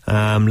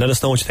 Let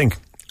us know what you think.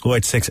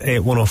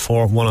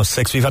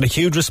 086-8104-106. We've had a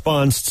huge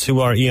response to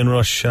our Ian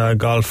Rush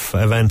golf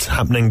event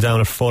happening down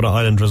at Fota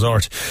Island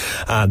Resort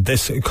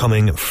this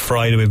coming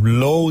Friday. We have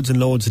loads and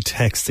loads of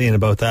texts in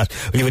about that.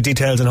 We'll give you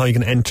details on how you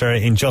can enter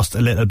in just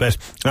a little bit,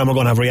 and we're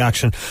going to have a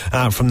reaction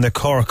from the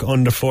Cork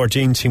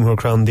under-14 team, who are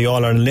crowned the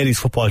All-Ireland Ladies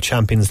Football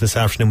Champions this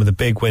afternoon with a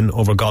big win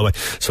over Galway.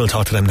 So we'll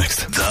talk to them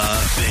next.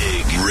 The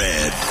Big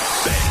Red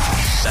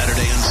Bench,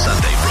 Saturday and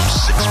Sunday from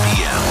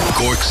 6pm,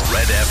 Cork's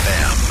Red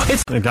FM.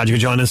 I'm glad you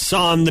could join us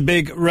on the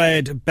Big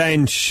Red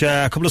Bench.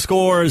 A couple of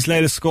scores.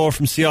 Latest score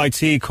from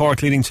CIT: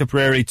 Cork leading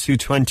Tipperary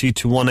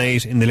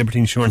 220-18 in the Liberty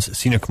Insurance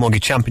Senior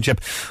Camogie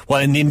Championship,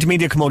 while in the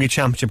Intermediate Camogie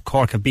Championship,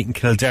 Cork have beaten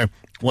Kildare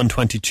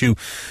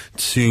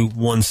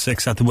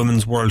 122-16 at the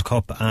Women's World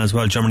Cup as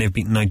well. Germany have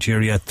beaten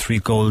Nigeria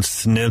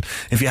 3-0.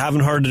 If you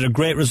haven't heard it, a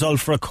great result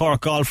for a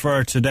Cork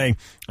golfer today.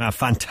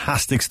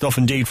 Fantastic stuff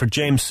indeed for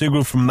James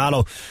Sugrue from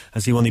Mallow,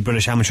 as he won the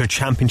British Amateur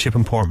Championship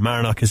in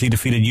Portmarnock, as he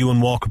defeated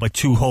Ewan Walker by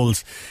 2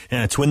 holes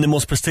to win the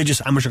most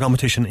prestigious amateur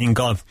competition in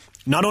golf.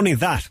 Not only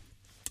that,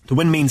 the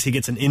win means he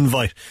gets an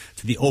invite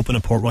to the Open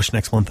at Portrush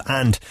next month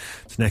and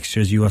to next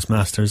year's US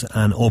Masters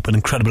and Open.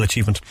 Incredible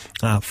achievement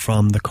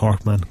from the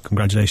Cork man.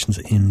 Congratulations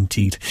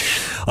indeed.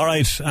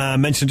 Alright,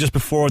 mentioned just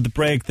before the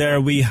break there,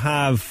 we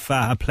have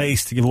a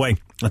place to give away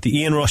at the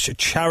Ian Rush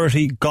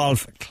Charity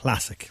Golf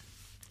Classic.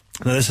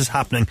 Now this is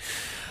happening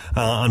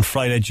on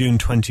Friday, June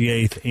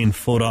 28th in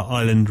Fota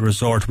Island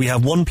Resort. We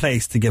have one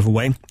place to give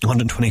away.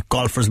 120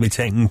 golfers will be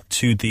taken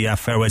to the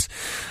fairways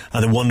at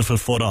the wonderful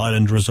Fota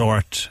Island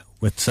Resort,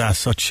 with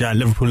such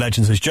Liverpool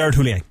legends as Gerard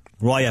Houllier,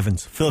 Roy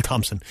Evans, Phil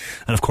Thompson,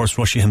 and of course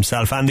Rushy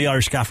himself, and the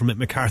Irish gaffer Mick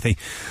McCarthy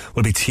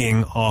will be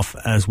teeing off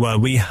as well.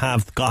 We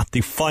have got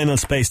the final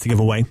space to give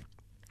away,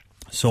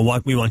 so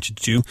what we want you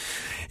to do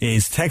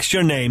is text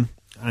your name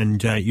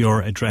and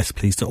your address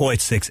please to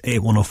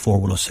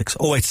 086-8104-106,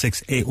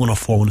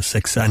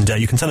 086-8104-106, and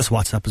you can send us a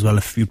WhatsApp as well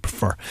if you'd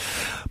prefer.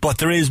 But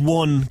there is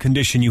one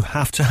condition: you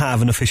have to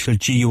have an official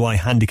GUI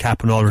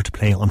handicap in order to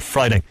play on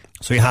Friday.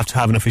 So you have to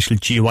have an official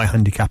GUI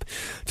handicap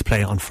to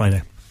play on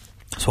Friday.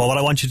 So what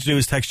I want you to do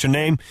is text your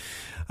name,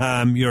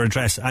 your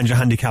address and your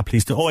handicap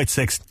please to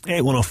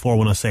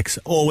 086-8104-106,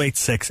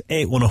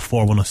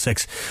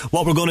 086-8104-106.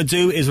 What we're going to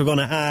do is we're going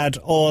to add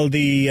all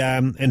the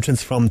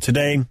entrants from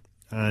today,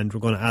 and we're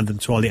going to add them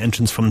to all the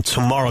entrants from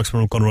tomorrow, because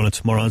we're going to run it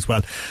tomorrow as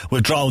well.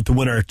 We'll draw out the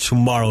winner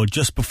tomorrow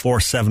just before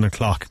 7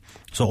 o'clock.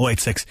 So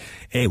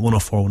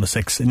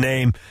 086-8104-106.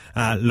 Name,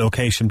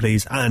 location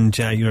please, and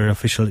your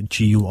official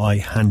GUI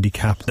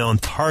handicap. Now on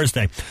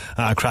Thursday,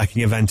 a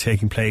cracking event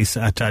taking place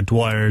at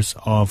Dwyer's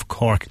of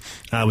Cork,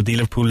 with the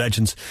Liverpool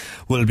legends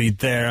will be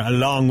there,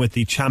 along with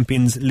the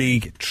Champions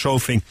League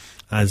trophy,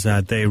 as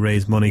they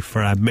raise money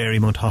for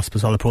Marymount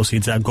Hospice. All the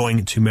proceeds are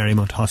going to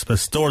Marymount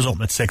Hospice. Doors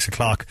open at 6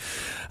 o'clock.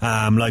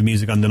 Live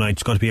music on the night.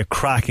 It's going to be a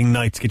cracking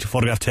night to get your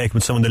photograph taken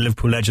with some of the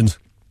Liverpool legends,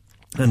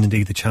 and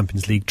indeed the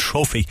Champions League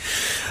trophy.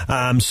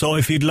 So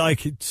if you'd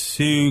like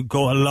to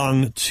go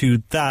along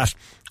to that,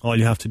 all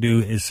you have to do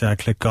is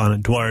click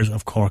on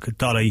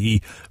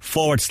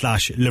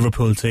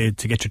dwyersofcork.ie/Liverpool to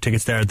get your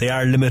tickets there. They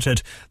are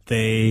limited.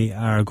 They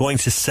are going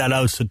to sell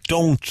out, so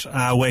don't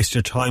waste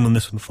your time on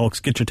this one, folks.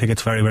 Get your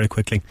tickets very, very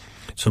quickly.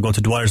 So go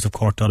to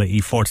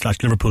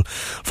dwyersofcork.ie/Liverpool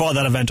for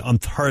that event on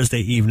Thursday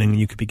evening, and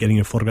you could be getting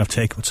your photograph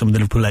taken with some of the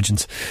Liverpool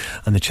legends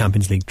and the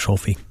Champions League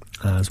trophy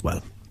as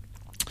well.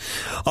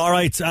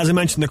 Alright, as I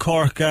mentioned, the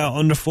Cork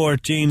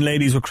under-14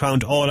 ladies were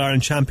crowned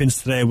All-Ireland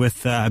champions today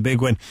with a big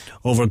win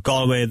over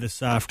Galway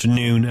this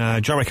afternoon.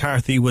 John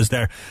McCarthy was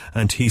there,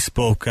 and he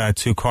spoke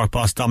to Cork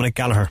boss Dominic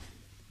Gallagher.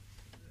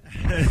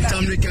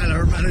 Dominic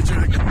Gallagher,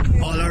 manager,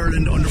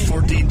 All-Ireland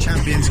under-14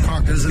 champions.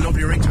 Cork has a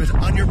lovely ring to it.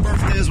 On your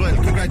birthday as well,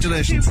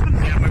 congratulations.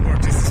 Yeah, my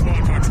birthday's a small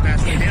part of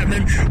that. Yeah, I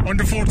mean,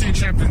 under-14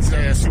 champions,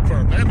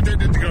 superb.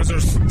 The girls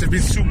they've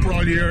been super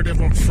all year. They've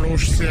worked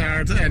ferociously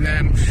hard,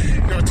 and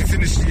to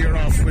finish the year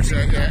off with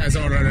as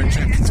All-Ireland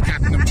champions,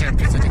 Platinum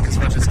champions, I think is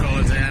what it's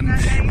called.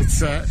 It's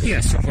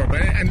superb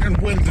and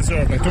well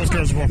deserved. Like, those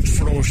girls have worked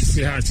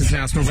ferociously hard since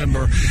last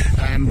November.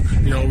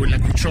 We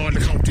tried the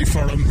county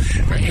for them.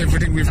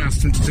 Everything we've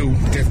asked them to do,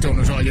 they've done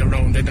it all year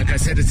round, and like I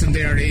said, it's in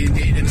there in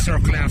the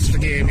circle after the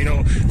game.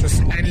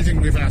 Just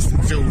anything we've asked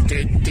them to do,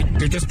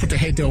 they just put their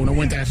head down and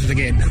went at it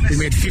again. We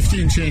made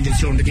 15 changes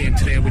during the game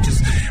today, which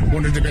is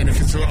one of the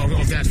benefits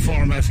of that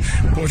format.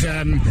 But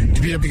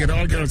to be able to get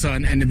all girls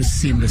on, and it was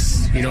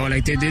seamless.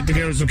 The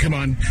girls who came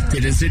on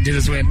did as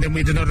well. Then we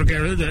had another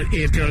girl, the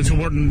 8 girls who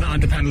weren't on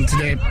the panel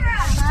today,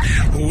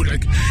 who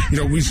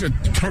we said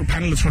third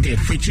panel of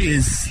 38, which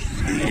is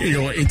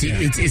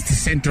it's the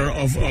centre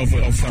of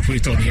what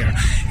we've done here.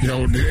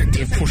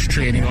 they've pushed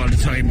training all the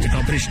time. The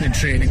competition in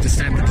training, the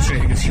standard of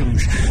training is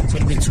huge. So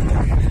it'll be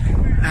super.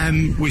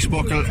 We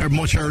spoke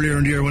much earlier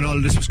in the year when all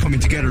of this was coming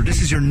together.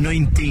 This is your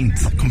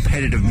 19th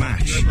competitive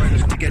match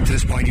to get to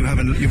this point.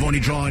 You've won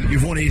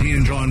 18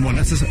 and drawn 1.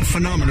 That's a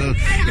phenomenal,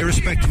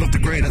 irrespective of the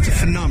grade. That's a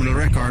phenomenal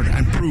record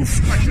and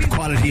proof the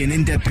quality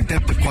and depth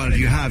of quality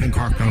you have in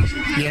Cork now.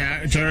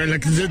 Yeah,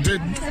 like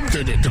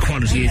the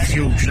quality is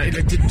huge.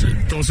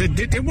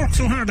 They work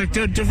so hard. Like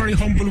they're very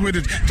humble with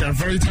it. They're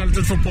very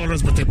talented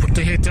footballers, but they put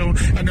the head down.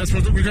 And that's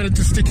what we got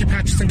into sticky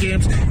patches and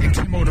games and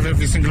came out of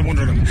every single one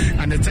of them.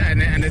 And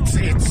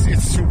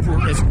it's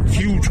super. It's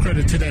huge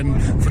credit to them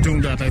for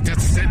doing that. Like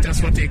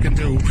that's what they can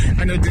do.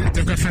 I know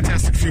they've got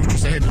fantastic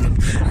futures ahead of them.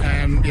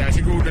 I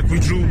think that we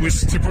drew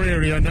with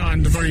Tipperary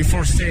on the very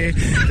first day.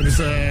 It was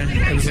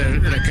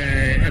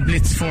a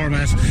blitz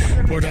format,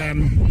 but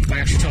I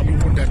actually thought we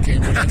won that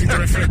game. But I think the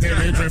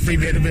referee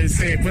made a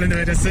mistake. But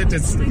anyway, that's it.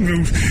 It's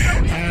moved.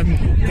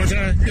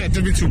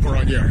 They've been super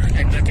all year.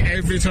 And like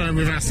every time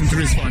we've asked them to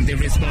respond, they've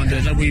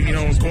responded. And we, go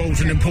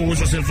out and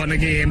impose ourselves on a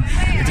game.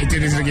 They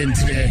did it again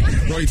today,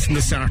 right from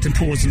the start,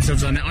 imposed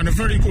themselves on a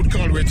very good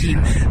Galway team,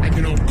 and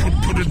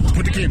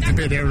put the game to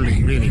bed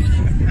early, really.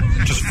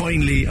 Just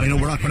finally, I know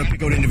we're not going to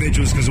pick out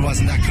individuals because it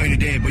wasn't that kind of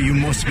day, but you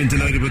must have been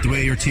delighted with the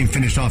way your team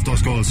finished off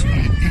those goals.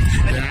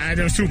 Yeah,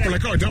 they're super.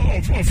 Like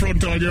up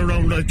front all year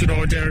round. Like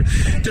they're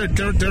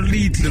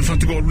lethal in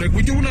front of goal. Like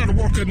we do a lot of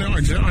work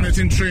on it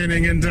in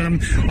training, and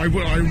I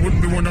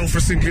wouldn't be one out for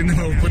singling them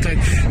out. But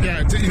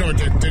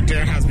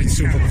there has been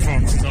super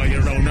performances all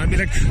year round. I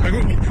mean,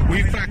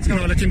 we've backed.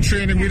 Like in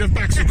training, we'd have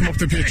backs who come up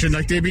the pitch and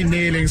like they've been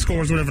nailing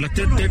scores, whatever. Like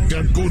they're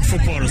good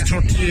footballers,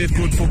 38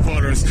 good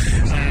footballers,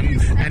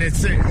 and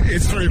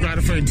it's very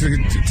gratifying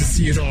to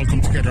see it all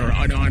come together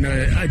on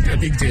a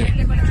big day.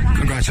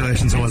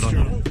 Congratulations, well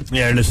done.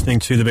 Yeah, you're listening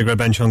to the Big Red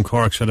Bench on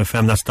Cork Red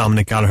FM. That's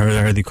Dominic Gallagher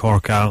there, the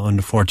Cork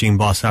under 14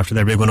 boss after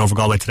their big win over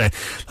Galway today.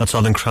 That's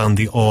Southern Crown,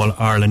 the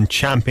All-Ireland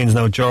champions.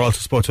 Now, Ger also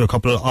spoke to a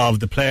couple of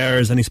the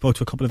players, and he spoke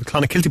to a couple of the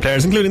Clonakilty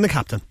players, including the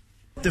captain.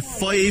 The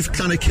 5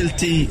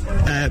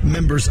 Clonakilty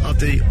members of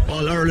the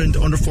All-Ireland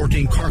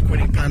Under-14 Cork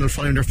winning panel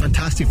following their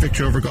fantastic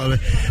victory over Galway.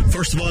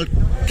 First of all,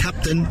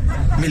 Captain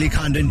Millie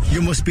Condon,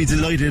 you must be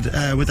delighted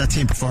with that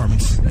team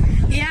performance.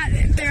 Yeah,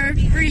 they're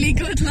really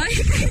good, like.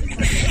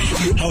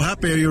 How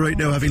happy are you right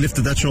now having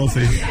lifted that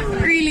trophy?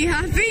 Really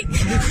happy.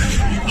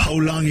 How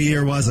long a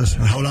year was it?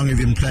 And how long have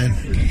you been playing?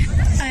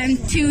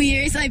 2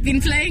 years I've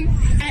been playing.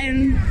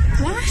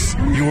 What?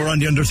 You were on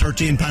the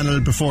Under-13 panel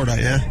before that,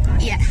 yeah?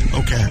 Yeah.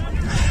 Okay.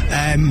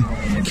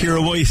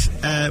 Ciara White,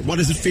 what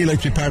does it feel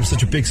like to be part of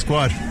such a big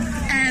squad?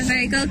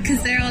 Very good,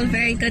 because they're all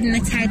very good and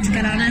it's hard to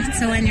get on it,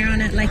 so when you're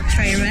on it,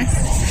 try your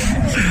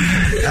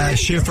best.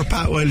 Schaefer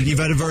Patwell, you've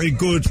had a very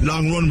good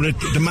long run with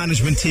it. The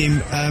management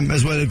team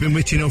as well have been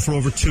with you now for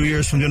over 2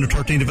 years, from the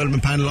Under-13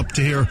 development panel up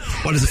to here.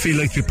 What does it feel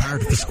like to be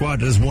part of the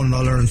squad that has won an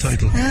All-Ireland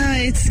title?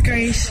 It's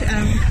great.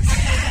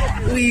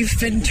 We've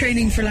been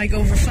training for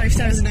over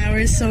 5,000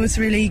 hours, so it's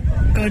really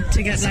good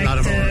to get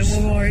the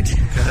reward.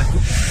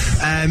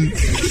 Okay.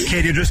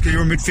 Katie O'Driscoll, you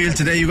were midfield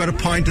today. You got a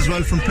point as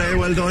well from play.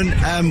 Well done.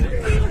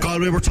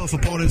 Galway were tough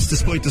opponents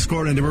despite the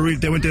scoring.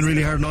 They went in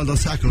really hard on all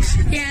those tackles.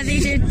 Yeah, they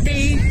did.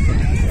 They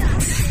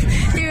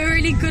were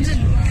really good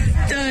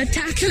at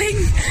tackling,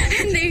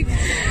 and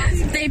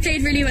they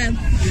played really well.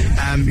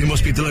 You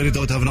must be delighted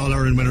though to have an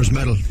All-Ireland winners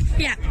medal.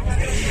 Yeah.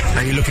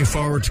 Are you looking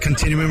forward to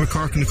continuing with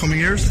Cork in the coming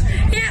years?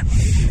 Yeah.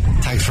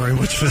 Thanks very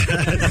much for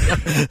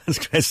that.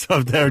 That's great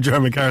stuff there,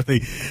 Ronan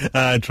McCarthy,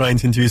 trying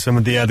to interview some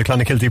of the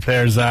Clonakilty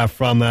players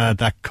from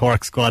that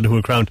Cork squad who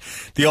were crowned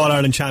the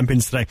All-Ireland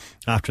champions today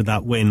after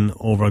that win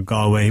over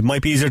Galway. It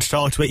might be easier to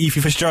talk to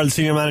Aoife Fitzgerald,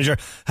 senior manager,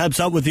 helps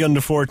out with the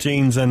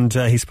under-14s, and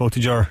he spoke to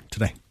Ger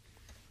today.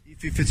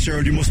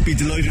 Fitzgerald, you must be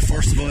delighted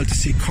first of all to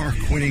see Cork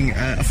winning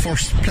a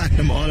first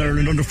platinum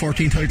All-Ireland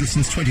Under-14 title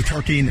since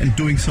 2013 and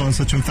doing so in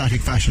such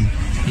emphatic fashion.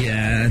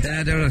 Yeah,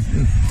 they're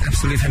an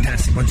absolutely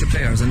fantastic bunch of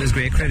players, and there's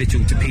great credit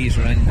to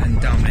Peter and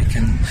Dominic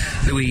and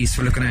Louise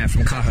for looking after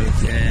from Cahill.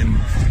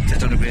 They've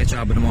done a great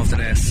job with them over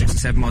the last 6 or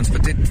 7 months,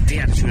 but the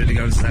attitude of the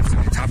girls is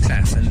absolutely top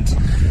class, and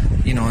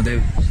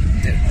they're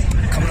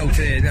coming out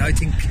today. I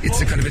think it's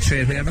a kind of a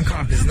trade we have in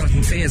Cork. There's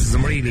nothing phases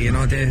them really.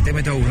 They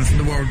went over, and from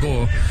the word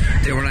go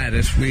they were at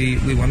it.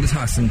 We won the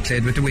toss and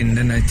played with the wind,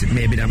 and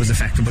maybe that was a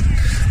factor, but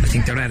I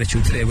think their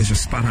attitude today was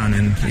just spot on,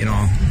 and it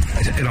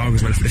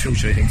augurs well for the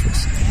future, I think, for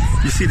us.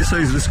 You see the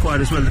size of the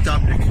squad as well.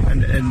 Dominic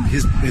and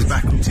his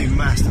backroom team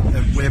massed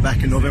way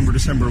back in November,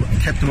 December,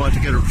 kept them all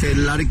together, played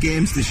a lot of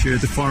games this year.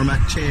 The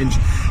format change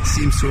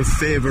seems to have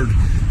favoured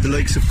the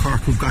likes of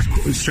Cork, who've got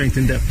strength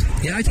in depth.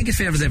 Yeah, I think it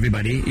favours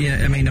everybody.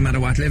 Yeah, I mean, no matter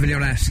what level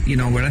you're at, you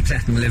know, we're at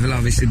platinum level,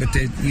 obviously, but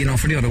you know,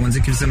 for the other ones,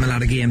 it gives them a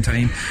lot of game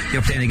time.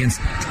 You're playing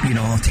against, you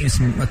know, teams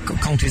from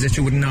counties that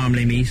you wouldn't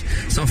normally meet.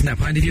 So from that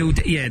point of view,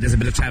 yeah, there's a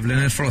bit of travelling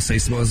in it for us, I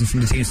suppose, and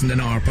from the teams from the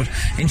north. But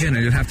in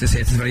general, you'd have to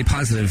say it's very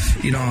positive,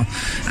 you know.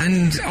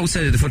 And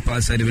outside of the football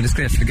side of it, it's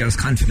great for the girls'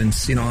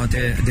 confidence. You know,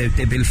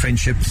 they build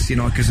friendships. You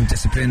know, it gives them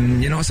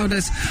discipline. You know, so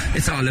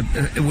it's all a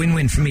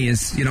win-win for me.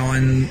 Is, you know,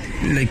 and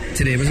like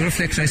today was a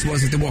reflection, I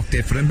suppose, of the work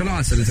day for them, but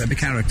also the type of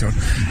character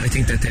I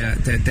think that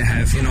they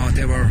have. You know,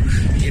 they were,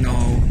 you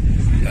know,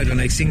 I don't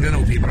like singling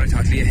out people. I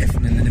thought Leah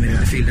Heffern in the middle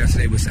of the field there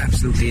today was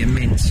absolutely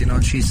immense. You know,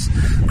 and she's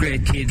a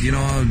great kid, you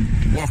know,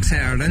 works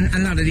hard, and a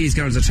lot of these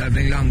girls are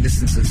travelling long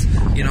distances,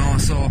 you know,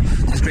 so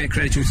there's great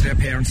credit to their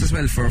parents as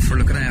well for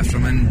looking after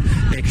them and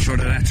making sure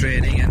they're at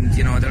training and,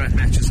 you know, they're at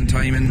matches in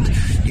time, and,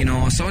 you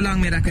know, so long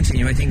may that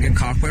continue. I think in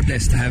Cork we're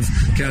blessed to have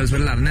girls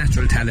with a lot of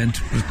natural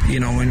talent, you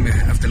know, when we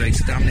have the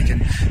likes of Dominic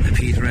and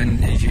Peter, and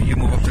you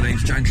move up the line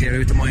to John Cleary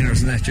with the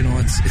minors and that, you know,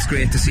 it's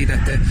great to see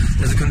that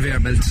there's a conveyor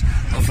belt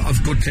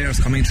of good players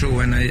coming through,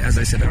 and as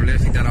I said earlier, I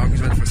think that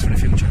augurs well for us for the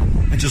future.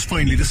 And just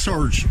finally, the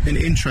surge in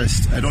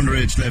interest at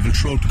underage level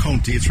throughout the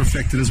county, it's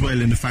reflected as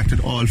well in the fact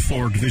that all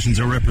 4 divisions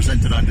are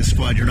represented on this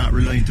squad. You're not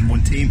reliant on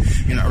one team,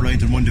 you're not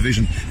reliant on one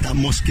division. That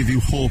must give you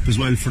hope as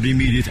well for the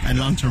immediate and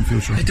long-term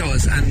future. It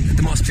does, and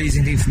the most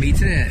pleasing thing for me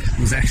today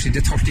was actually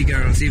the 30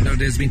 girls, even though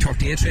there's been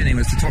 38 training,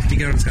 was the 30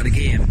 girls got a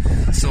game.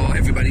 So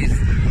everybody,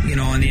 you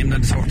know, named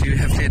on the 30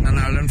 have played in an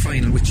Ireland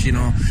final, which, you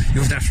know,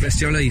 you have that for the rest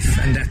of your life,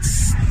 and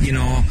that's, you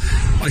know,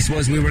 I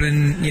suppose we were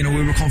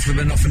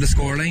comfortable enough in the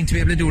scoreline to be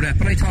able to do that.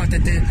 But I thought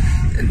that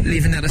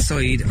leaving that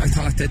aside, I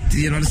thought that,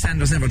 you know, the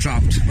standards never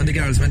dropped when the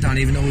girls went on,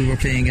 even though we were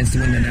playing against the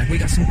women. We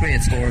got some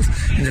great scores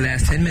in the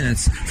last 10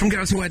 minutes from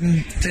girls who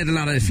hadn't played a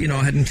lot of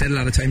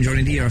time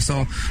during the year.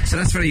 So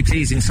that's very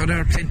pleasing. So there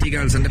are plenty of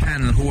girls on the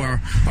panel who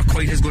are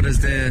quite as good as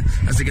the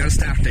girls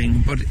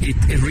starting, but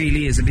it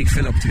really is a big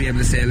fill up to be able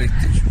to say, like,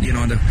 you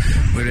know,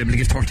 we're able to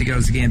give 30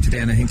 girls a game today,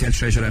 and I think they'll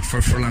treasure that for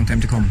a long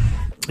time to come.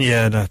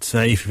 Yeah, that's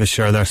Aoife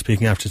Fisher there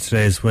speaking after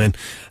today's win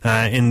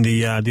in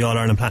the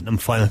All-Ireland Platinum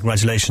final.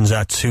 Congratulations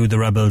to the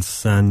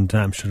Rebels, and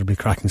I'm sure there'll be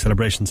cracking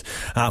celebrations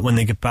when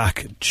they get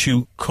back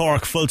to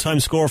Cork. Full-time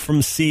score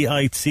from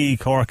CIT.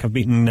 Cork have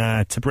beaten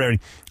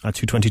Tipperary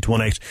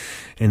 220-18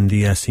 in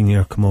the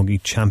Senior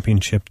Camogie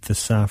Championship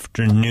this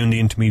afternoon. The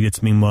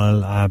intermediates,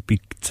 meanwhile,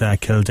 beat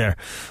Kildare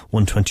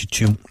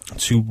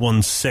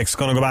 122-16.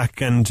 Going to go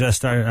back and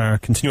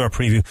continue our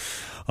preview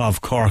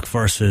of Cork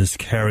versus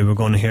Kerry. We're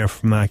going to hear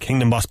from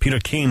Kingdom boss Peter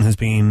Keane, who's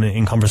been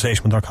in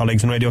conversation with our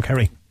colleagues in Radio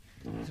Kerry.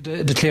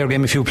 The Clare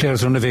game, a few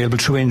players are unavailable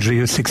through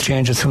injury. 6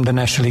 changes from the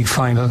National League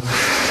final.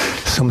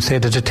 Some say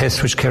that the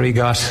test which Kerry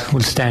got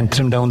will stand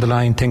them down the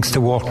line, things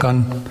to work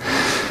on.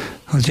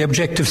 Was the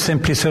objective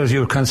simply, as far as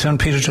you're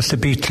concerned, Peter, just to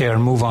beat Clare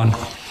and move on?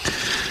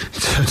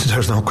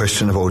 There's no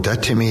question about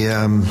that, Timmy.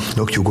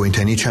 Look, you go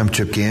into any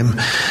championship game,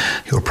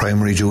 your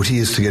primary duty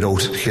is to get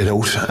out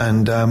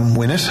and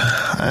win it.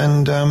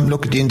 And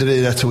look, at the end of the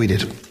day, that's what we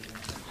did.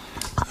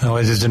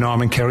 As is the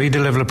norm in Kerry, the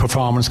level of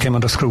performance came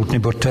under scrutiny,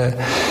 but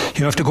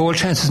if the goal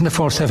chances in the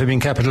first half had been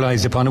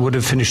capitalised upon, it would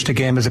have finished the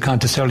game as a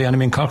contest early on. I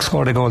mean, Cork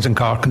scored the goals in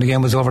Cork and the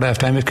game was over at half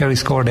time. If Kerry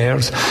scored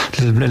theirs,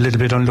 a little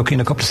bit unlucky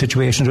in a couple of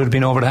situations, it would have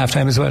been over at half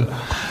time as well.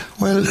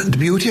 Well, the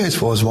beauty, I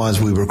suppose, was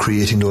we were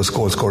creating those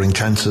goal scoring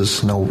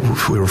chances. Now,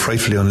 we were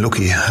frightfully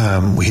unlucky.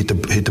 We hit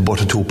the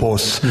butt of 2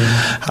 posts,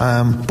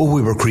 but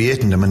we were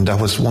creating them, and that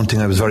was one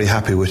thing I was very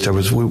happy with.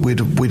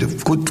 We'd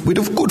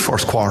have good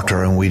first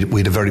quarter, and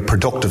we'd a very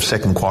productive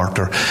second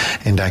quarter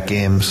in that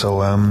game. So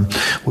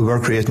we were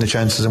creating the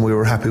chances, and we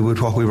were happy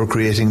with what we were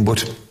creating.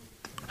 But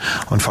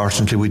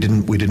unfortunately, we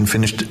didn't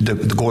finish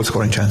the goal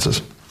scoring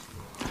chances.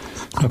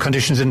 Well,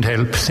 conditions didn't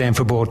help, same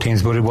for both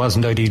teams, but it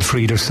wasn't ideal for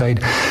either side.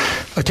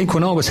 I think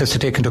one always has to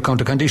take into account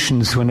the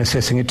conditions when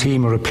assessing a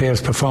team or a player's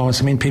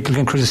performance. I mean, people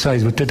can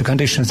criticise, but the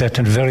conditions that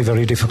are very,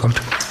 very difficult.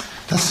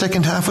 That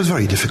second half was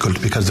very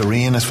difficult because the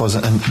rain, I suppose,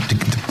 and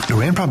the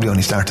rain probably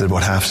only started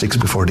about 6:30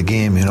 before the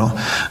game,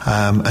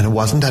 and it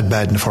wasn't that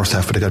bad in the first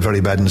half, but it got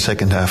very bad in the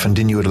second half, and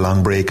then you had a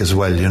long break as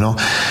well,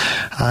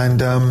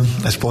 and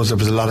I suppose there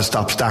was a lot of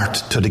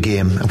stop-start to the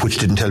game, which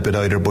didn't help it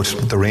either, but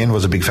the rain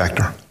was a big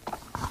factor.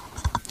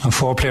 And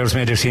 4 players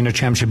made their senior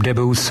championship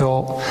debuts,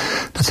 so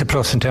that's a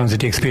plus in terms of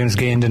the experience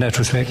gained in that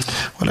respect.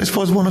 Well, I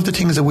suppose one of the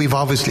things that we've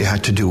obviously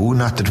had to do,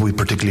 not that we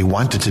particularly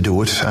wanted to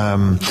do it,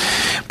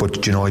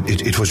 but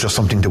it was just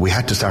something that we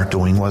had to start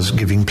doing, was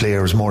giving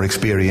players more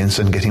experience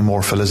and getting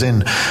more fellas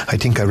in. I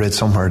think I read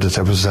somewhere that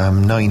there was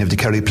 9 of the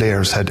Kerry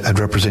players had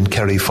represented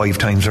Kerry 5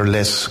 times or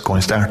less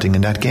starting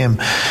in that game,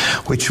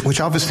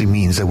 which obviously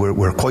means that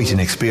we're quite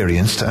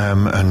inexperienced,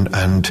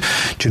 and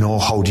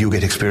how do you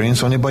get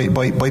experience? Only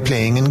by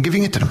playing and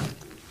giving it to them.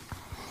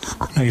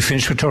 Now you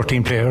finish with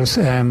 13 players.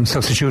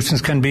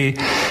 Substitutions can be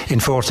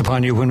enforced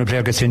upon you when a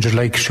player gets injured,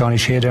 like Shawnee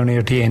Shea down here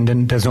at the end,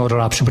 and there's no other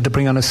option but to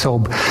bring on a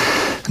sub.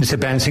 And it's a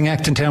balancing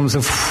act in terms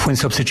of when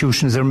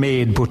substitutions are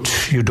made,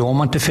 but you don't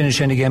want to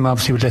finish any game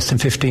obviously with less than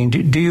 15.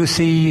 Do you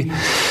see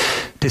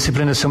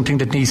discipline is something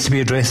that needs to be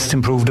addressed,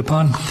 improved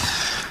upon?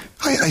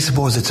 I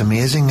suppose it's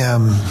amazing.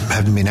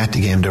 Having been at the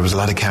game, there was a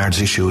lot of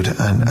cards issued,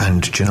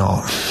 and you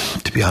know,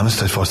 to be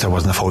honest, I suppose there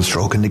wasn't a foul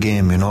stroke in the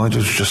game. You know, it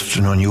was just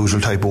an unusual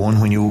type of one.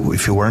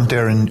 If you weren't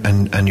there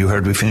and you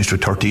heard we finished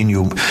with 13,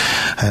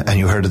 and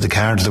you heard of the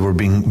cards that were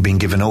being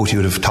given out,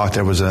 you'd have thought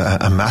there was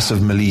a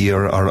massive melee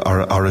or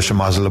a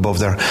shemazel above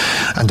there,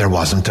 and there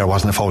wasn't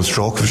a foul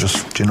stroke. It was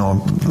just, you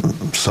know,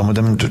 some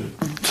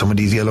of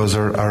these yellows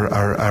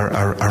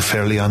are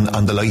fairly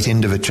on the light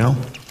end of it, you know.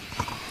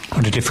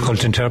 Are they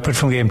difficult to interpret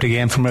from game to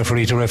game, from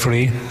referee to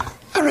referee?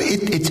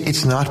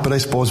 It's not, but I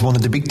suppose one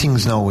of the big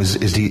things now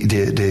is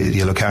the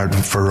yellow card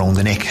for around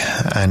the neck.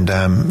 And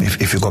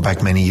if you go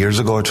back many years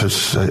ago, it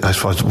was, I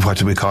suppose, what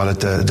do we call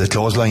it, the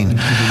clothesline.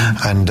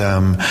 Mm-hmm. And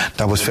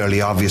that was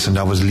fairly obvious, and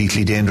that was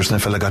lethally dangerous, and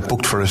a fella got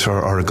booked for it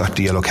or got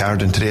the yellow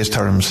card in today's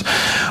terms.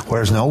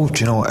 Whereas now,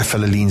 you know, a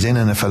fella leans in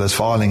and a fella's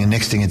falling, and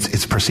next thing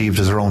it's perceived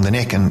as around the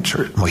neck, and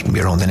sure, it mightn't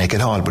be around the neck at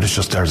all, but it's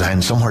just there's a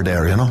hand somewhere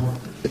there, you know.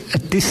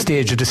 At this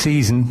stage of the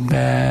season,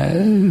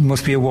 it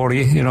must be a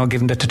worry, you know,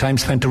 given that the time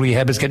spent to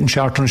rehab is getting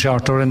shorter and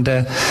shorter, and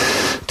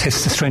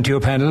test the strength of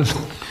your panel.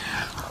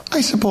 I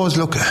suppose,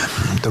 look,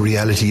 the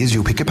reality is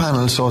you pick a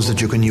panel so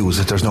that you can use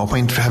it. There's no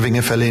point having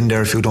a fella in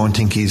there if you don't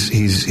think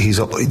he's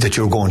up, that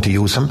you're going to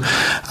use him.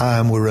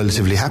 We're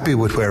relatively happy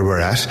with where we're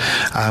at.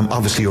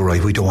 Obviously, you're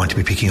right. We don't want to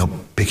be picking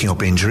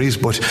up injuries,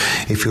 but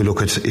if you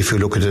look at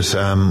it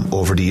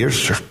over the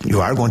years,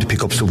 you are going to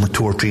pick up 2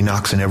 or 3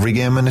 knocks in every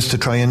game, and it's to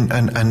try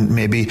and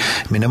maybe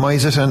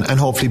minimise it and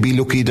hopefully be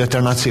lucky that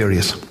they're not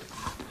serious.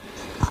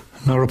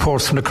 Now,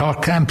 reports from the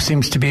Cork camp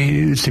seems to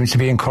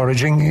be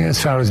encouraging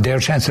as far as their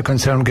chance are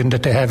concerned, given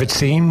that they have, it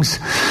seems,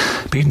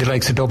 beaten the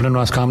likes of Dublin,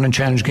 Roscommon in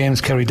challenge games.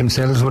 Kerry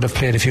themselves would have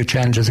played a few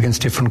challenges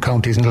against different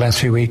counties in the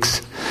last few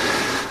weeks.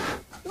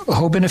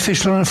 How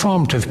beneficial and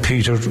informative,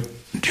 Peter,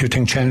 do you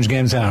think challenge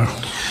games are?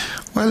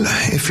 Well,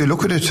 if you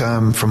look at it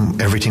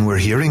from everything we're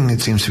hearing, it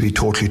seems to be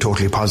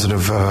totally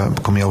positive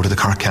coming out of the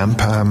Cork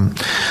camp.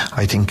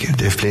 I think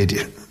they've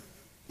played...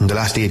 In the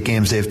last 8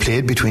 games they've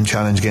played between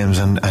Challenge games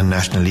and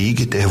National League,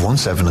 they have won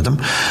 7 of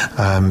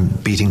them,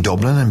 beating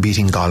Dublin and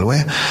beating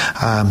Galway.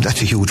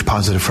 That's a huge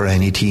positive for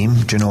any team.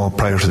 You know,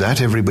 prior to that,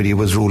 everybody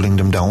was ruling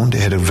them down. They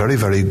had a very,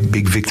 very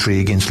big victory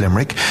against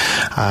Limerick.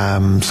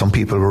 Some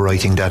people were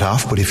writing that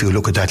off, but if you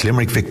look at that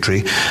Limerick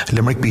victory,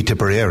 Limerick beat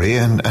Tipperary,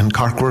 and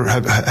Cork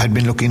had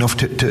been lucky enough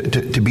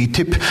to beat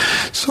Tip.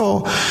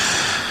 So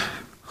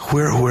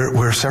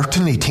We're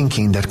certainly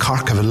thinking that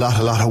Cork have a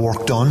lot of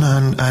work done,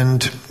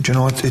 and you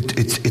know,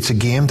 it's a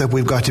game that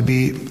we've got to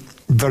be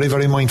very,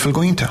 very mindful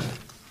going to.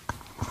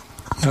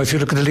 Now, if you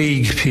look at the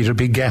league, Peter,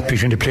 big gap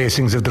between the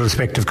placings of the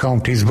respective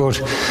counties, but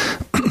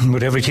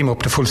with every team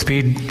up to full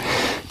speed,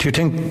 do you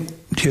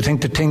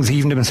think that things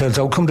even themselves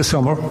out come the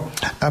summer?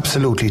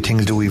 Absolutely,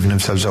 things do even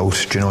themselves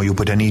out. You know, you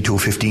put any 2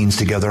 15s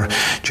together,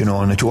 you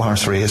know, in a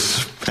 2-horse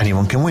race,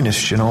 anyone can win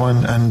it, you know,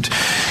 and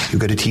you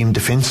get a team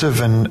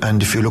defensive,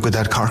 and if you look at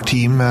that Cork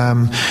team,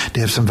 they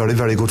have some very,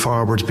 very good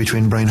forwards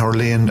between Brian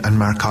Hurley and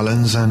Mark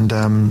Collins and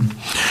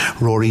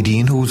Ruairi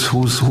Deane,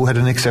 who had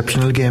an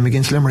exceptional game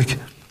against Limerick.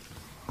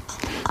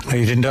 Now,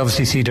 you didn't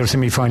obviously see their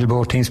semi-final,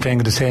 both teams playing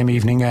the same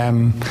evening.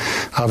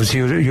 Obviously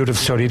you'd have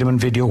studied them in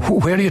video.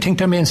 Where do you think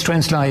their main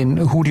strengths lie, and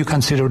who do you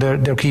consider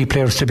their key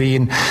players to be?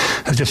 And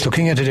I was just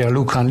looking at it there,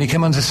 Luke Connolly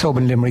came on as a sub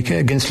in Limerick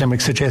against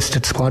Limerick,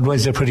 suggested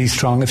squad-wise they're pretty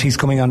strong if he's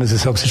coming on as a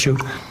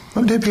substitute.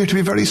 Well, they appear to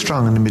be very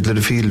strong in the middle of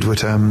the field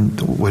with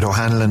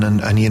O'Hanlon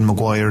and Ian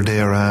Maguire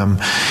there.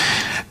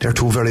 They're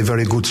 2 very,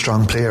 very good,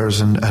 strong players,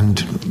 and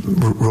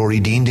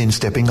Ruairi Deane then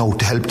stepping out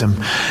to help them.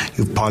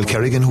 You've Paul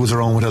Kerrigan, who's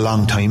around with a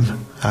long time,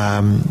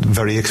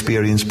 very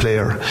experienced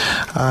player.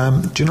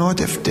 Do you know what?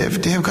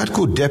 They've got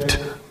good depth.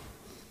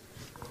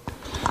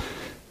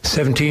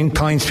 17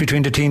 points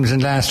between the teams in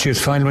last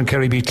year's final. When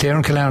Kerry beat Clare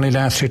and Killarney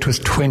last year, it was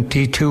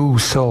 22.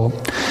 So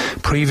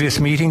previous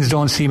meetings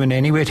don't seem in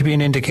any way to be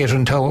an indicator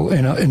in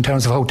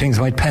terms of how things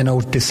might pan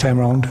out this time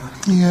round.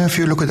 Yeah, if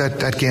you look at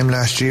that game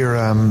last year,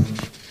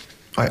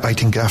 I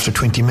think after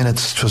 20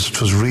 minutes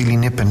it was really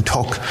nip and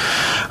tuck,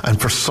 and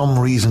for some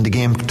reason the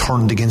game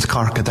turned against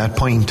Cork at that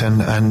point,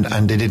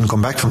 and they didn't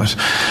come back from it.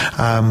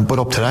 But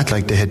up to that,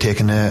 like, they had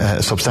taken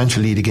a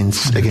substantial lead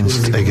against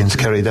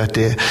Kerry that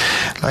day.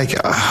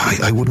 Like,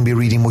 I wouldn't be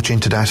reading much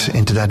into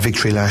that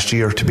victory last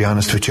year, to be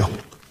honest with you.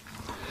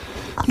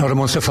 Now, the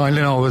Munster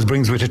final always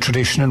brings with it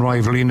tradition and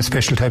rivalry and a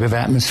special type of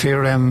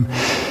atmosphere.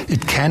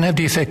 It can have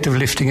the effect of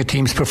lifting a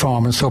team's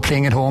performance, so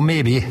playing at home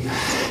maybe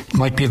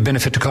might be of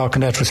benefit to Cork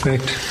in that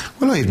respect.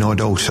 Well, I have no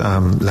doubt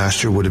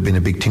last year would have been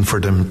a big thing for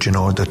them, you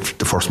know, that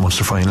the first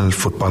Munster final,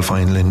 football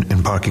final in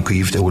Páirc Uí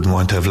Chaoimh, they wouldn't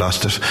want to have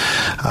lost it.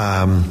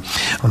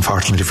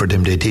 Unfortunately for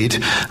them, they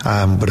did,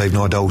 but I have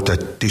no doubt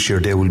that this year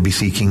they will be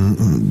seeking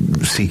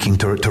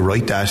to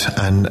right that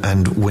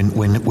and win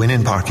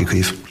in Páirc Uí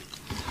Chaoimh.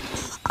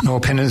 No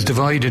opinions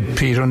divided,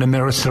 Peter, on the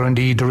merits or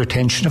indeed the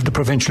retention of the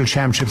provincial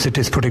championships at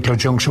this particular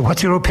juncture.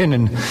 What's your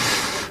opinion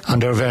on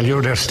their value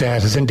or their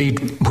status,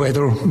 indeed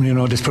whether, you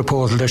know, this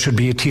proposal there should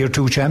be a Tier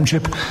 2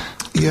 championship?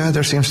 Yeah,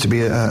 there seems to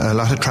be a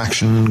lot of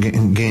traction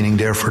gaining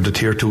there for the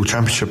Tier 2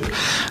 Championship.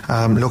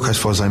 Look, I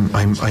suppose I'm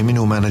a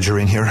new manager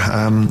in here.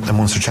 A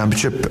Munster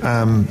Championship.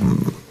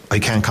 I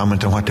can't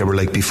comment on what they were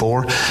like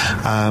before.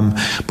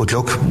 But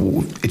look,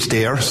 it's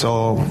there,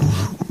 so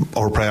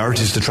our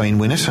priority is to try and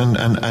win it,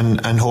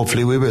 and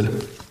hopefully we will.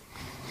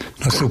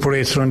 Now, Super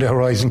 8s are on the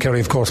horizon.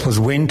 Kerry, of course, was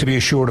win to be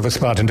assured of a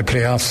spot in the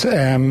playoffs.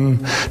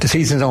 The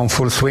season's on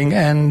full swing,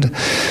 and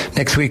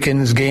next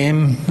weekend's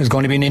game is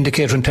going to be an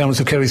indicator in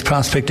terms of Kerry's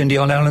prospect in the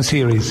All-Ireland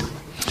series.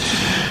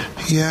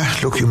 Yeah,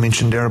 look, you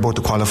mentioned there about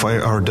the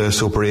qualifier or the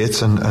Super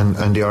 8s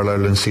and the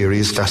All-Ireland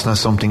series. That's not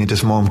something at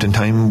this moment in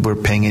time we're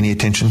paying any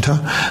attention to.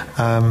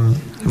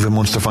 The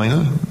Munster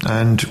final,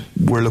 and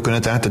we're looking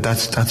at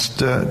that's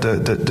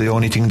the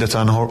only thing that's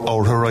on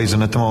our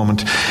horizon at the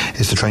moment,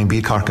 is to try and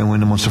beat Cork and win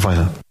the Munster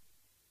final.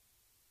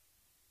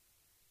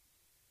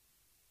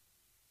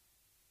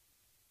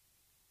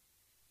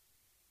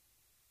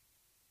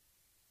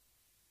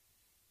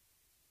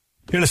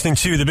 You're listening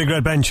to The Big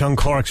Red Bench on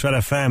Cork's Red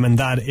FM, and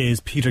that is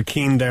Peter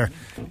Keane there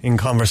in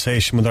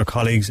conversation with our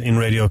colleagues in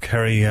Radio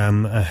Kerry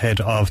ahead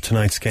of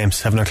tonight's game.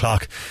 7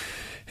 o'clock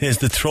is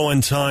the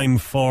throw-in time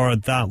for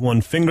that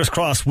one. Fingers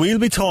crossed. We'll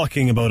be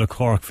talking about a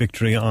Cork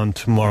victory on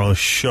tomorrow's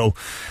show.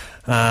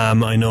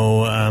 I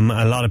know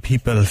a lot of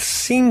people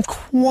seem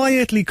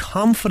quietly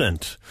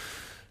confident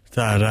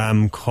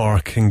that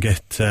Cork can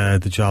get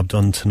the job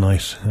done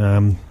tonight.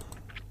 I'm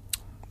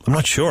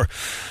not sure.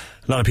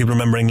 A lot of people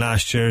remembering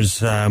last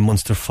year's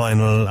Munster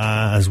final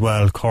as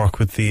well. Cork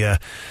with the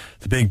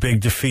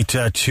big defeat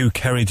to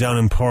Kerry down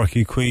in Páirc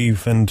Uí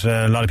Chaoimh, and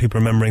a lot of people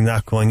remembering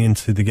that going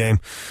into the game.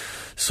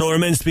 So it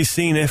remains to be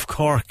seen if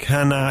Cork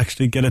can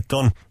actually get it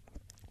done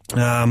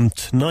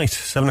tonight.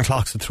 7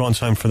 o'clock's the throw-in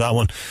time for that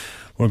one.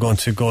 We're going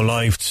to go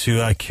live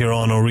to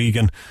Kieran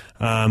O'Regan,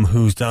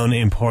 who's down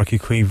in Páirc Uí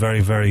Chaoimh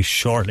very, very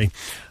shortly,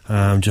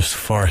 just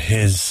for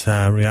his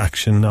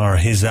reaction or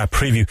his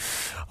preview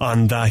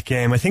on that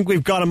game. I think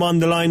we've got him on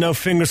the line now.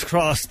 Fingers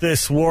crossed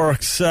this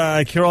works.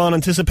 Kieran,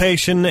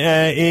 anticipation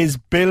is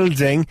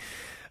building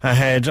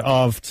ahead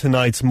of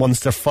tonight's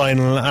Munster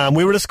final.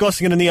 We were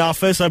discussing it in the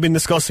office. I've been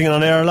discussing it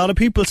on air. A lot of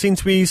people seem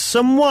to be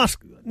somewhat,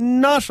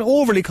 not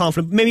overly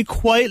confident, maybe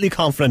quietly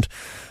confident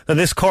that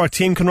this Cork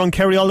team can run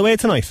Kerry all the way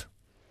tonight.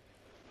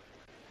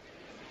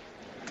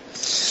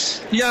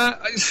 Yeah,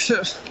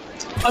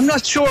 I'm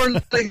not sure.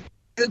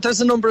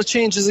 There's a number of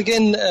changes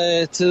again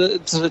to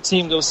the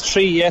team. There was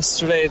 3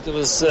 yesterday. There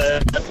was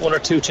 1 or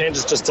 2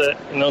 changes just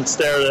announced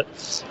there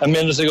a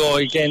minute ago.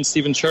 Again,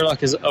 Stephen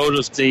Sherlock is out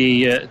of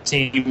the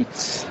team.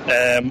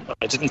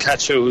 I didn't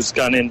catch who's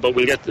gone in, but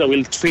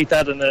we'll tweet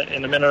that in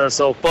a minute or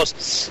so. But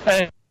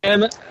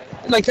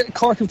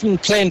Cork have been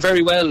playing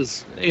very well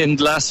in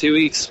the last few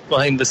weeks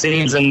behind the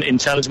scenes in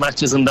challenge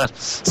matches and that.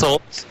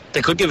 So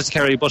they could give it to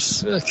Kerry, but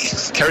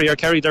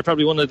Kerry, they're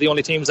probably one of the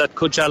only teams that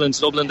could challenge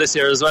Dublin this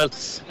year as well.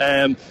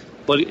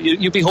 But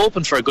you'd be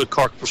hoping for a good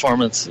Cork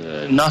performance,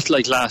 not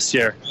like last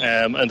year.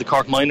 And the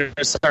Cork Miners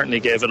certainly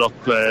gave it up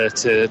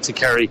to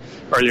Kerry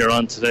earlier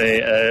on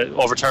today,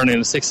 overturning a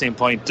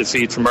 16-point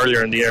defeat from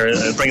earlier in the year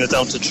and bringing it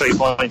down to 3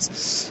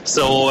 points.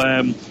 So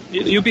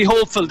you'd be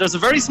hopeful. There's a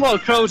very small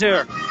crowd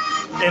here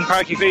in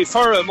Páirc Uí Chaoimh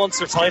for a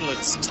Munster final.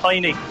 It's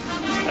tiny.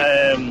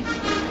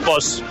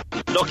 But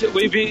look,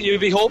 you'd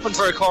be hoping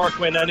for a Cork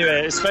win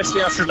anyway,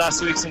 especially after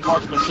last week's in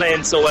Cork have been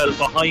playing so well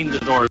behind the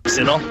doors,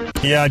 you know.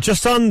 Yeah,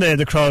 just on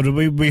the crowd,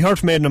 we heard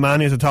from Aidan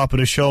O'Mahony at the top of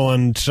the show,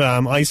 and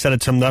I said it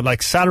to him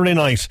that Saturday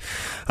night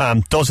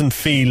doesn't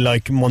feel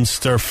like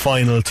Munster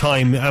final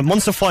time.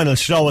 Munster final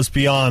should always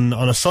be on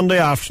a Sunday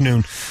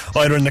afternoon,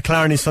 either in the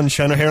Killarney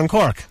sunshine or here in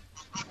Cork.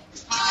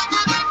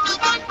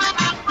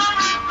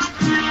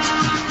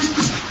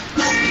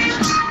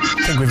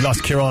 I think we've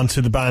lost Kieran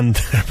to the band,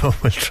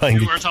 but we'll try and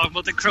we were talking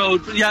about the crowd.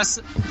 Yes,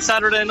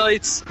 Saturday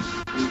nights.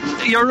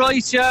 You're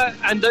right, yeah,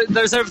 and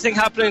there's everything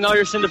happening.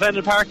 Irish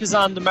Independent Park is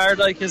on, the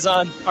Mardyke is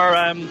on,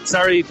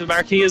 the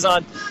Marquee is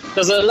on.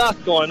 There's a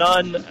lot going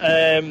on.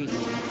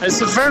 It's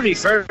a very,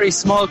 very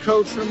small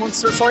crowd for a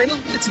Munster final.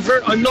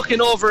 I'm looking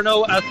over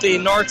now at the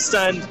North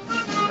Stand,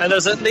 and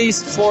there's at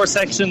least 4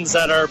 sections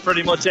that are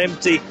pretty much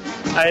empty,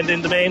 and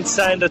in the main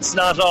stand it's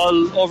not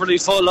all overly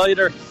full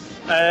either.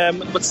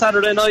 But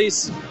Saturday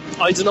night,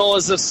 I don't know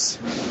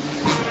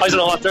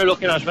what they're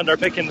looking at when they're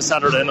picking the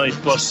Saturday night,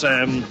 but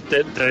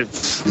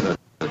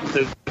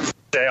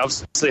they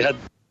obviously had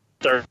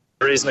their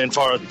reasoning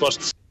for it.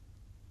 But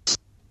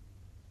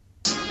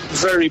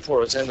very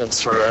poor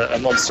attendance for a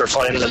Munster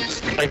final, and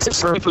I think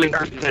for people in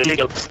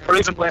illegal, or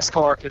even West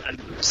Cork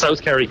and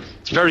South Kerry,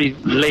 it's very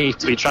late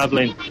to be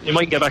travelling. You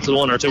might get back till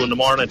 1 or 2 in the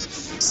morning,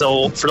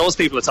 so for those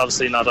people it's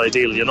obviously not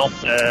ideal, you know.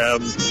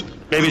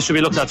 Maybe it should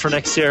be looked at for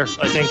next year,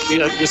 I think,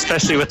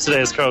 especially with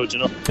today's crowd, you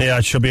know. Yeah,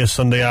 it should be a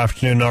Sunday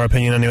afternoon, in our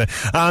opinion, anyway.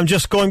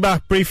 Just going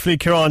back briefly,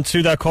 Kieran,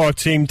 to that Cork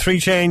team. 3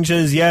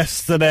 changes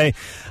yesterday,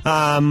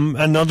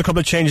 another couple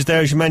of changes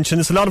there, as you mentioned.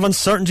 There's a lot of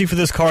uncertainty for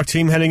this Cork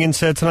team heading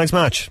into tonight's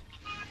match.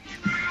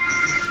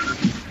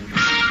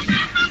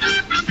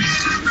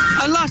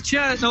 A lot match,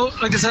 yeah. No,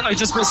 like I said, I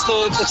just missed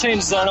the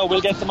changes there. Now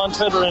we'll get them on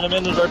Twitter in a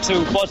minute or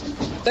two. But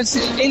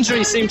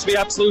injuries seem to be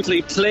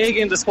absolutely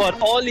plaguing the squad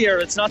all year.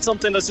 It's not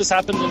something that's just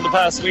happened in the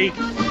past week.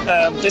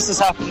 This has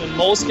happened in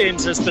most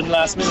games. There's been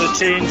last minute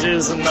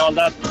changes and all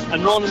that.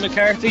 And Ronan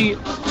McCarthy,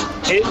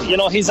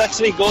 he's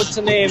actually good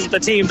to name the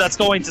team that's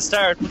going to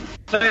start.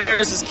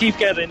 Players just keep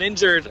getting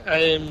injured.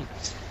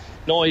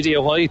 No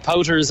idea why.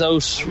 Powter is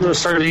out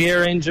for the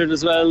year, injured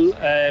as well.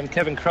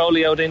 Kevin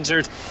Crowley out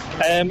injured.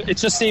 It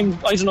just seemed,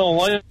 I don't know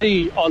why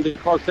all the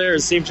Cork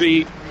players seem to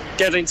be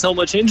getting so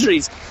much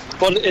injuries,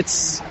 but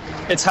it's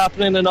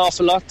happening an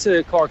awful lot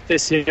to Cork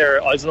this year.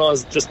 I don't know,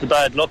 is it just the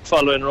bad luck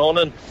following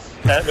Ronan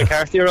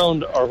McCarthy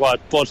around or what?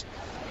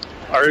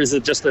 Or is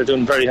it just they're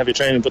doing very heavy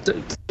training? But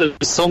there's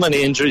so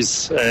many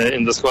injuries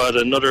in the squad.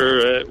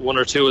 Another one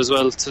or two as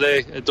well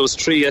today. There was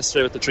 3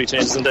 yesterday with the 3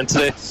 changes, and then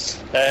today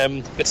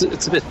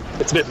it's a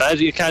bit bad.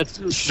 You can't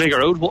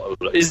figure out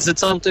is it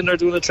something they're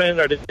doing a training,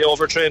 or are they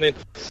overtraining?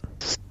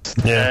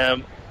 Yeah.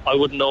 I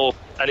wouldn't know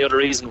any other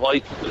reason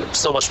why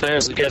so much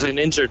players are getting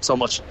injured so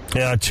much.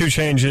 Yeah, 2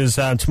 changes.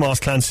 Tomas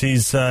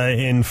Clancy's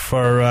in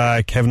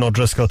for Kevin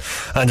O'Driscoll,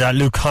 and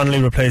Luke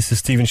Connolly replaces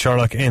Stephen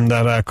Sherlock in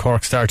that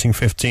Cork starting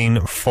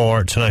 15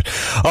 for tonight.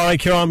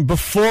 Alright, Kieran,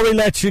 before we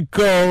let you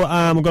go,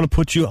 we're going to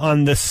put you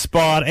on the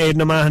spot.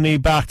 Aidan O'Mahony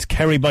backed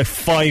Kerry by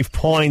 5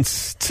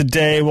 points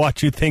today. What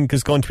do you think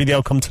is going to be the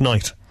outcome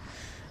tonight?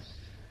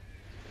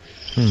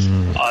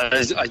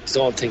 I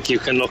don't think you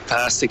can look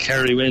past the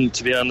Kerry win,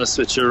 to be honest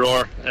with you,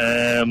 Roar.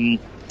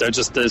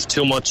 There's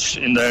too much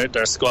in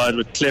their squad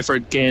with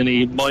Clifford,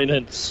 Gainey,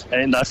 Moynihan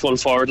in that full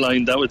forward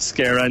line. That would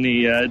scare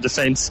any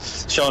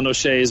defence. Sean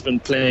O'Shea has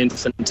been playing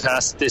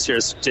fantastic this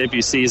year's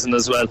debut season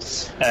as well.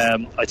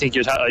 I think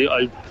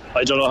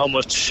I don't know how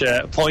much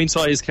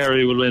points-wise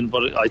Kerry will win,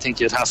 but I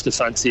think you'd have to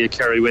fancy a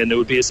Kerry win. It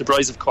would be a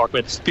surprise if Cork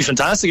win. It'd be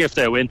fantastic if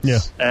they win. Yeah.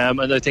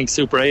 And I think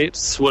Super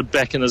 8s would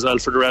beckon as well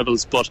for the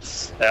Rebels, but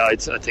I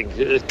think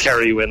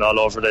Kerry win all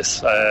over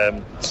this.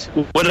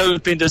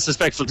 Without being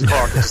disrespectful to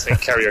Cork, I just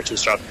think Kerry are too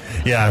strong.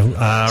 Yeah,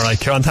 alright,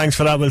 Kieran, thanks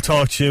for that. We'll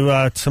talk to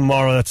you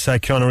tomorrow. That's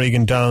Kieran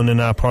O'Regan down in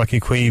Páirc Uí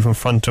Chaoimh in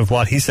front of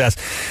what he says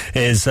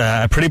is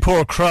a pretty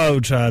poor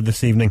crowd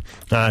this evening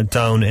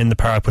down in the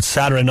park. But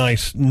Saturday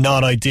night,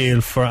 not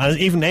ideal for, as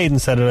even Aidan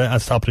said it at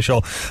the top of the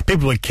show,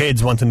 people with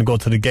kids wanting to go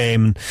to the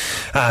game,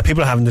 and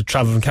people having to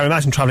travel from Kerry.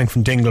 Imagine travelling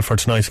from Dingle for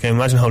tonight's game.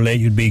 Imagine how late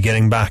you'd be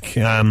getting back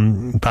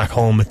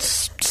home.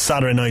 It's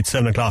Saturday night,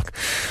 7 o'clock.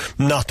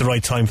 Not the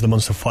right time for the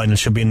Munster final. It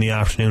should be in the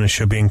afternoon. It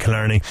should be in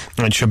Killarney,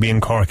 and it should be in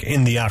Cork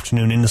in the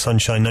afternoon, in the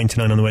sunshine,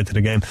 99 on the way to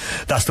the game.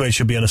 That's the way it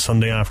should be on a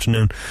Sunday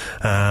afternoon.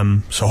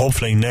 So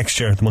hopefully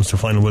next year the Munster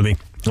final will be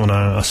on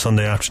a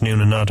Sunday afternoon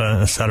and not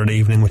a Saturday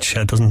evening, which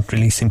doesn't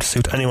really seem to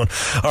suit anyone.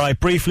 Alright,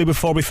 briefly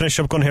before we finish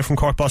up, going to hear from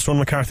Cork boss Ronan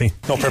McCarthy.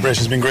 No,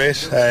 preparation's been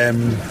great.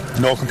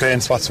 No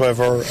complaints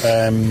whatsoever.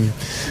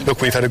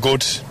 Look, we've had a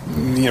good,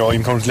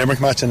 even coming to the Limerick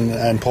match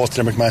and post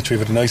Limerick match, we've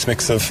had a nice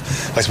mix of,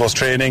 I suppose,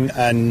 training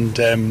and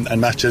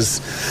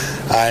matches,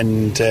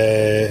 and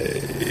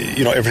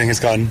everything has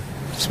gone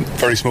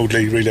very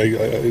smoothly. Really,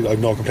 I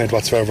have no complaint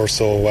whatsoever.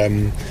 So,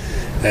 no,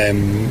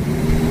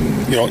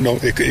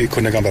 it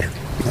couldn't have gone better.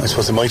 I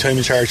suppose in my time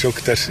in charge, look,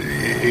 that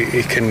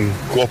it can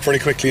go up very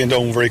quickly and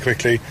down very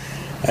quickly,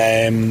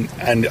 and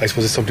I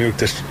suppose it's something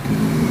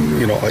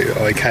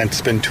that I can't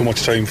spend too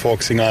much time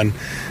focusing on.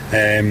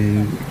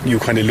 You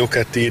kind of look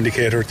at the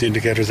indicators. The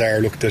indicators are,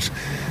 look, that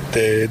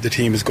the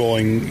team is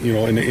going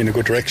in a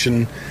good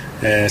direction.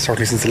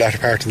 Certainly since the latter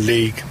part of the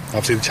league.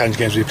 Obviously the challenge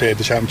games we played,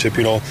 the championship,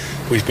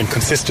 we've been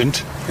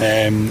consistent.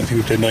 I think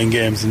we played 9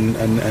 games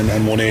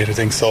and won 8, I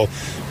think. So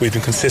we've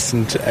been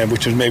consistent,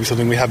 which is maybe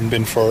something we haven't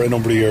been for a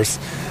number of years.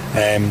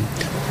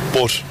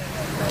 But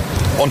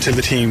until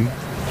the team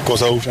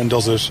goes out and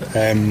does it,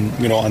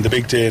 on the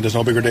big day, there's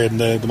no bigger day than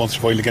the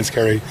Munster final against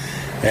Kerry.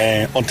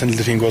 Until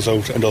the team goes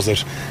out and does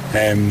it,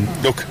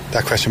 look,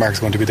 that question mark is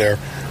going to be there,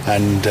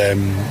 and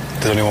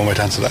there's only one way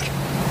to answer that.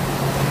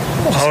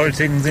 How are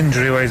things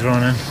injury-wise,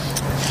 Ronan?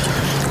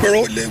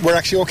 We're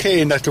actually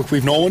okay in that, look,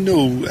 we've no one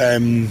new.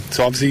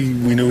 So obviously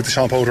we knew that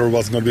Sean Powter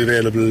wasn't going to be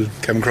available,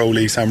 Kevin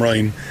Crowley, Sam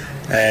Ryan.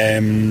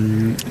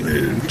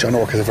 John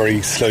O'Rourke has a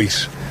very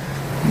slight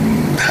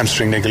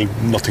hamstring niggle,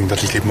 nothing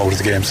that'll keep him out of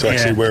the game. So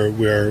actually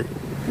we're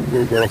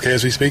okay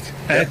as we speak.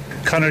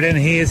 Conor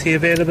Dennehy, is he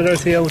available or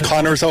is he out?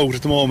 Conor's out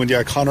at the moment,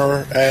 yeah.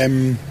 Conor,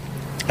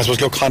 I suppose,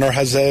 look, Conor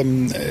has a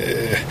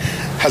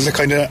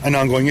kind of an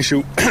ongoing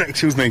issue,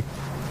 excuse me,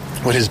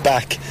 with his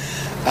back,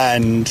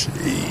 and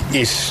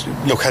it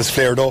has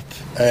flared up.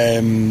 I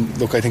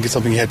think it's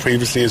something he had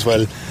previously as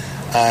well,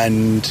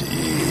 and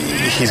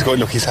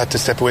he's had to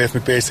step away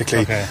from it basically.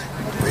 Okay.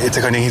 It's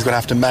a kind of, he's going to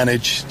have to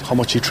manage how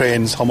much he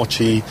trains, how much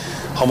he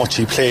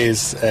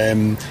plays.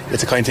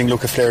 It's a kind of thing,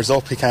 look, it flares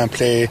up, he can't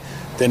play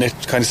then it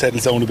kind of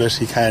settles down a bit.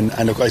 He can,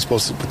 and look, I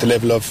suppose with the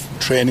level of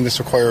training that's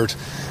required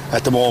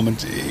at the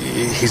moment,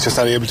 he's just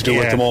not able to do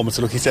it at the moment.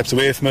 So look, he steps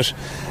away from it.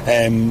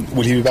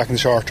 Will he be back in the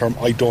short term?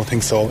 I don't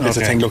think so. It's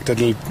a thing, look,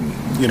 that'll,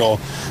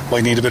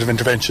 might need a bit of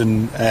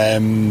intervention.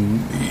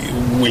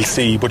 We'll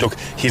see, but look,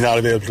 he's not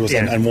available to us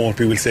and won't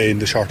be, we'll say, in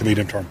the short to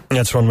medium term.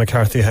 That's Ronan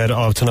McCarthy ahead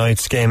of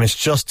tonight's game. It's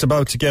just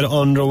about to get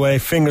underway.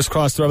 Fingers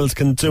crossed the Rebels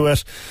can do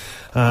it.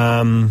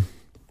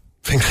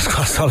 Fingers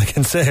crossed, all I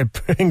can say.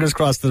 Fingers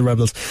crossed to the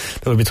Rebels.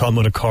 They will be talking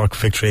about a Cork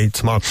victory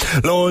tomorrow.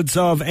 Loads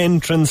of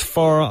entrants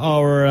for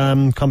our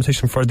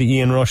competition for the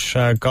Ian Rush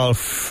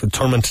golf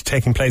tournament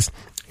taking place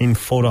in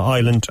Foda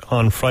Island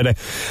on Friday.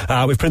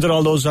 We've printed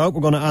all those out. We're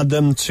going to add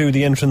them to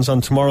the entrance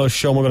on tomorrow's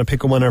show. We're going to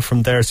pick a winner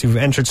from there. So if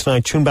you've entered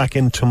tonight, tune back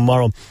in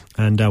tomorrow,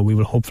 and we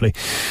will hopefully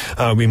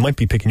we might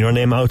be picking your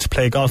name out to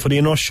play golf with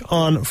Ian Rush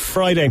on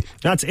Friday.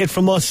 That's it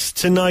from us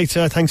tonight.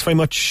 Thanks very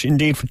much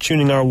indeed for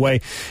tuning our way.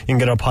 You can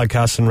get our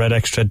podcasts on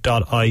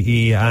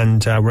redextra.ie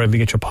and wherever you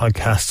get your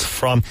podcasts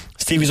from.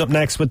 Stevie's up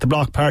next with the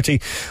Block Party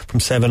from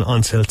 7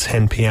 until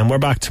 10 p.m. We're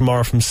back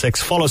tomorrow from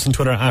 6. Follow us on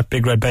Twitter at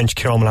Big Red Bench.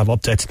 Kieran will have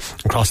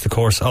updates across the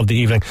course of the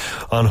evening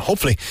on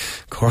hopefully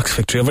Cork's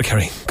victory over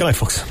Kerry. Good night,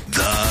 folks.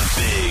 The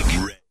Big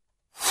Red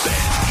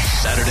Bench,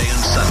 Saturday and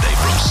Sunday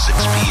from 6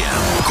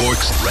 p.m.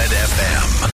 Cork's Red FM.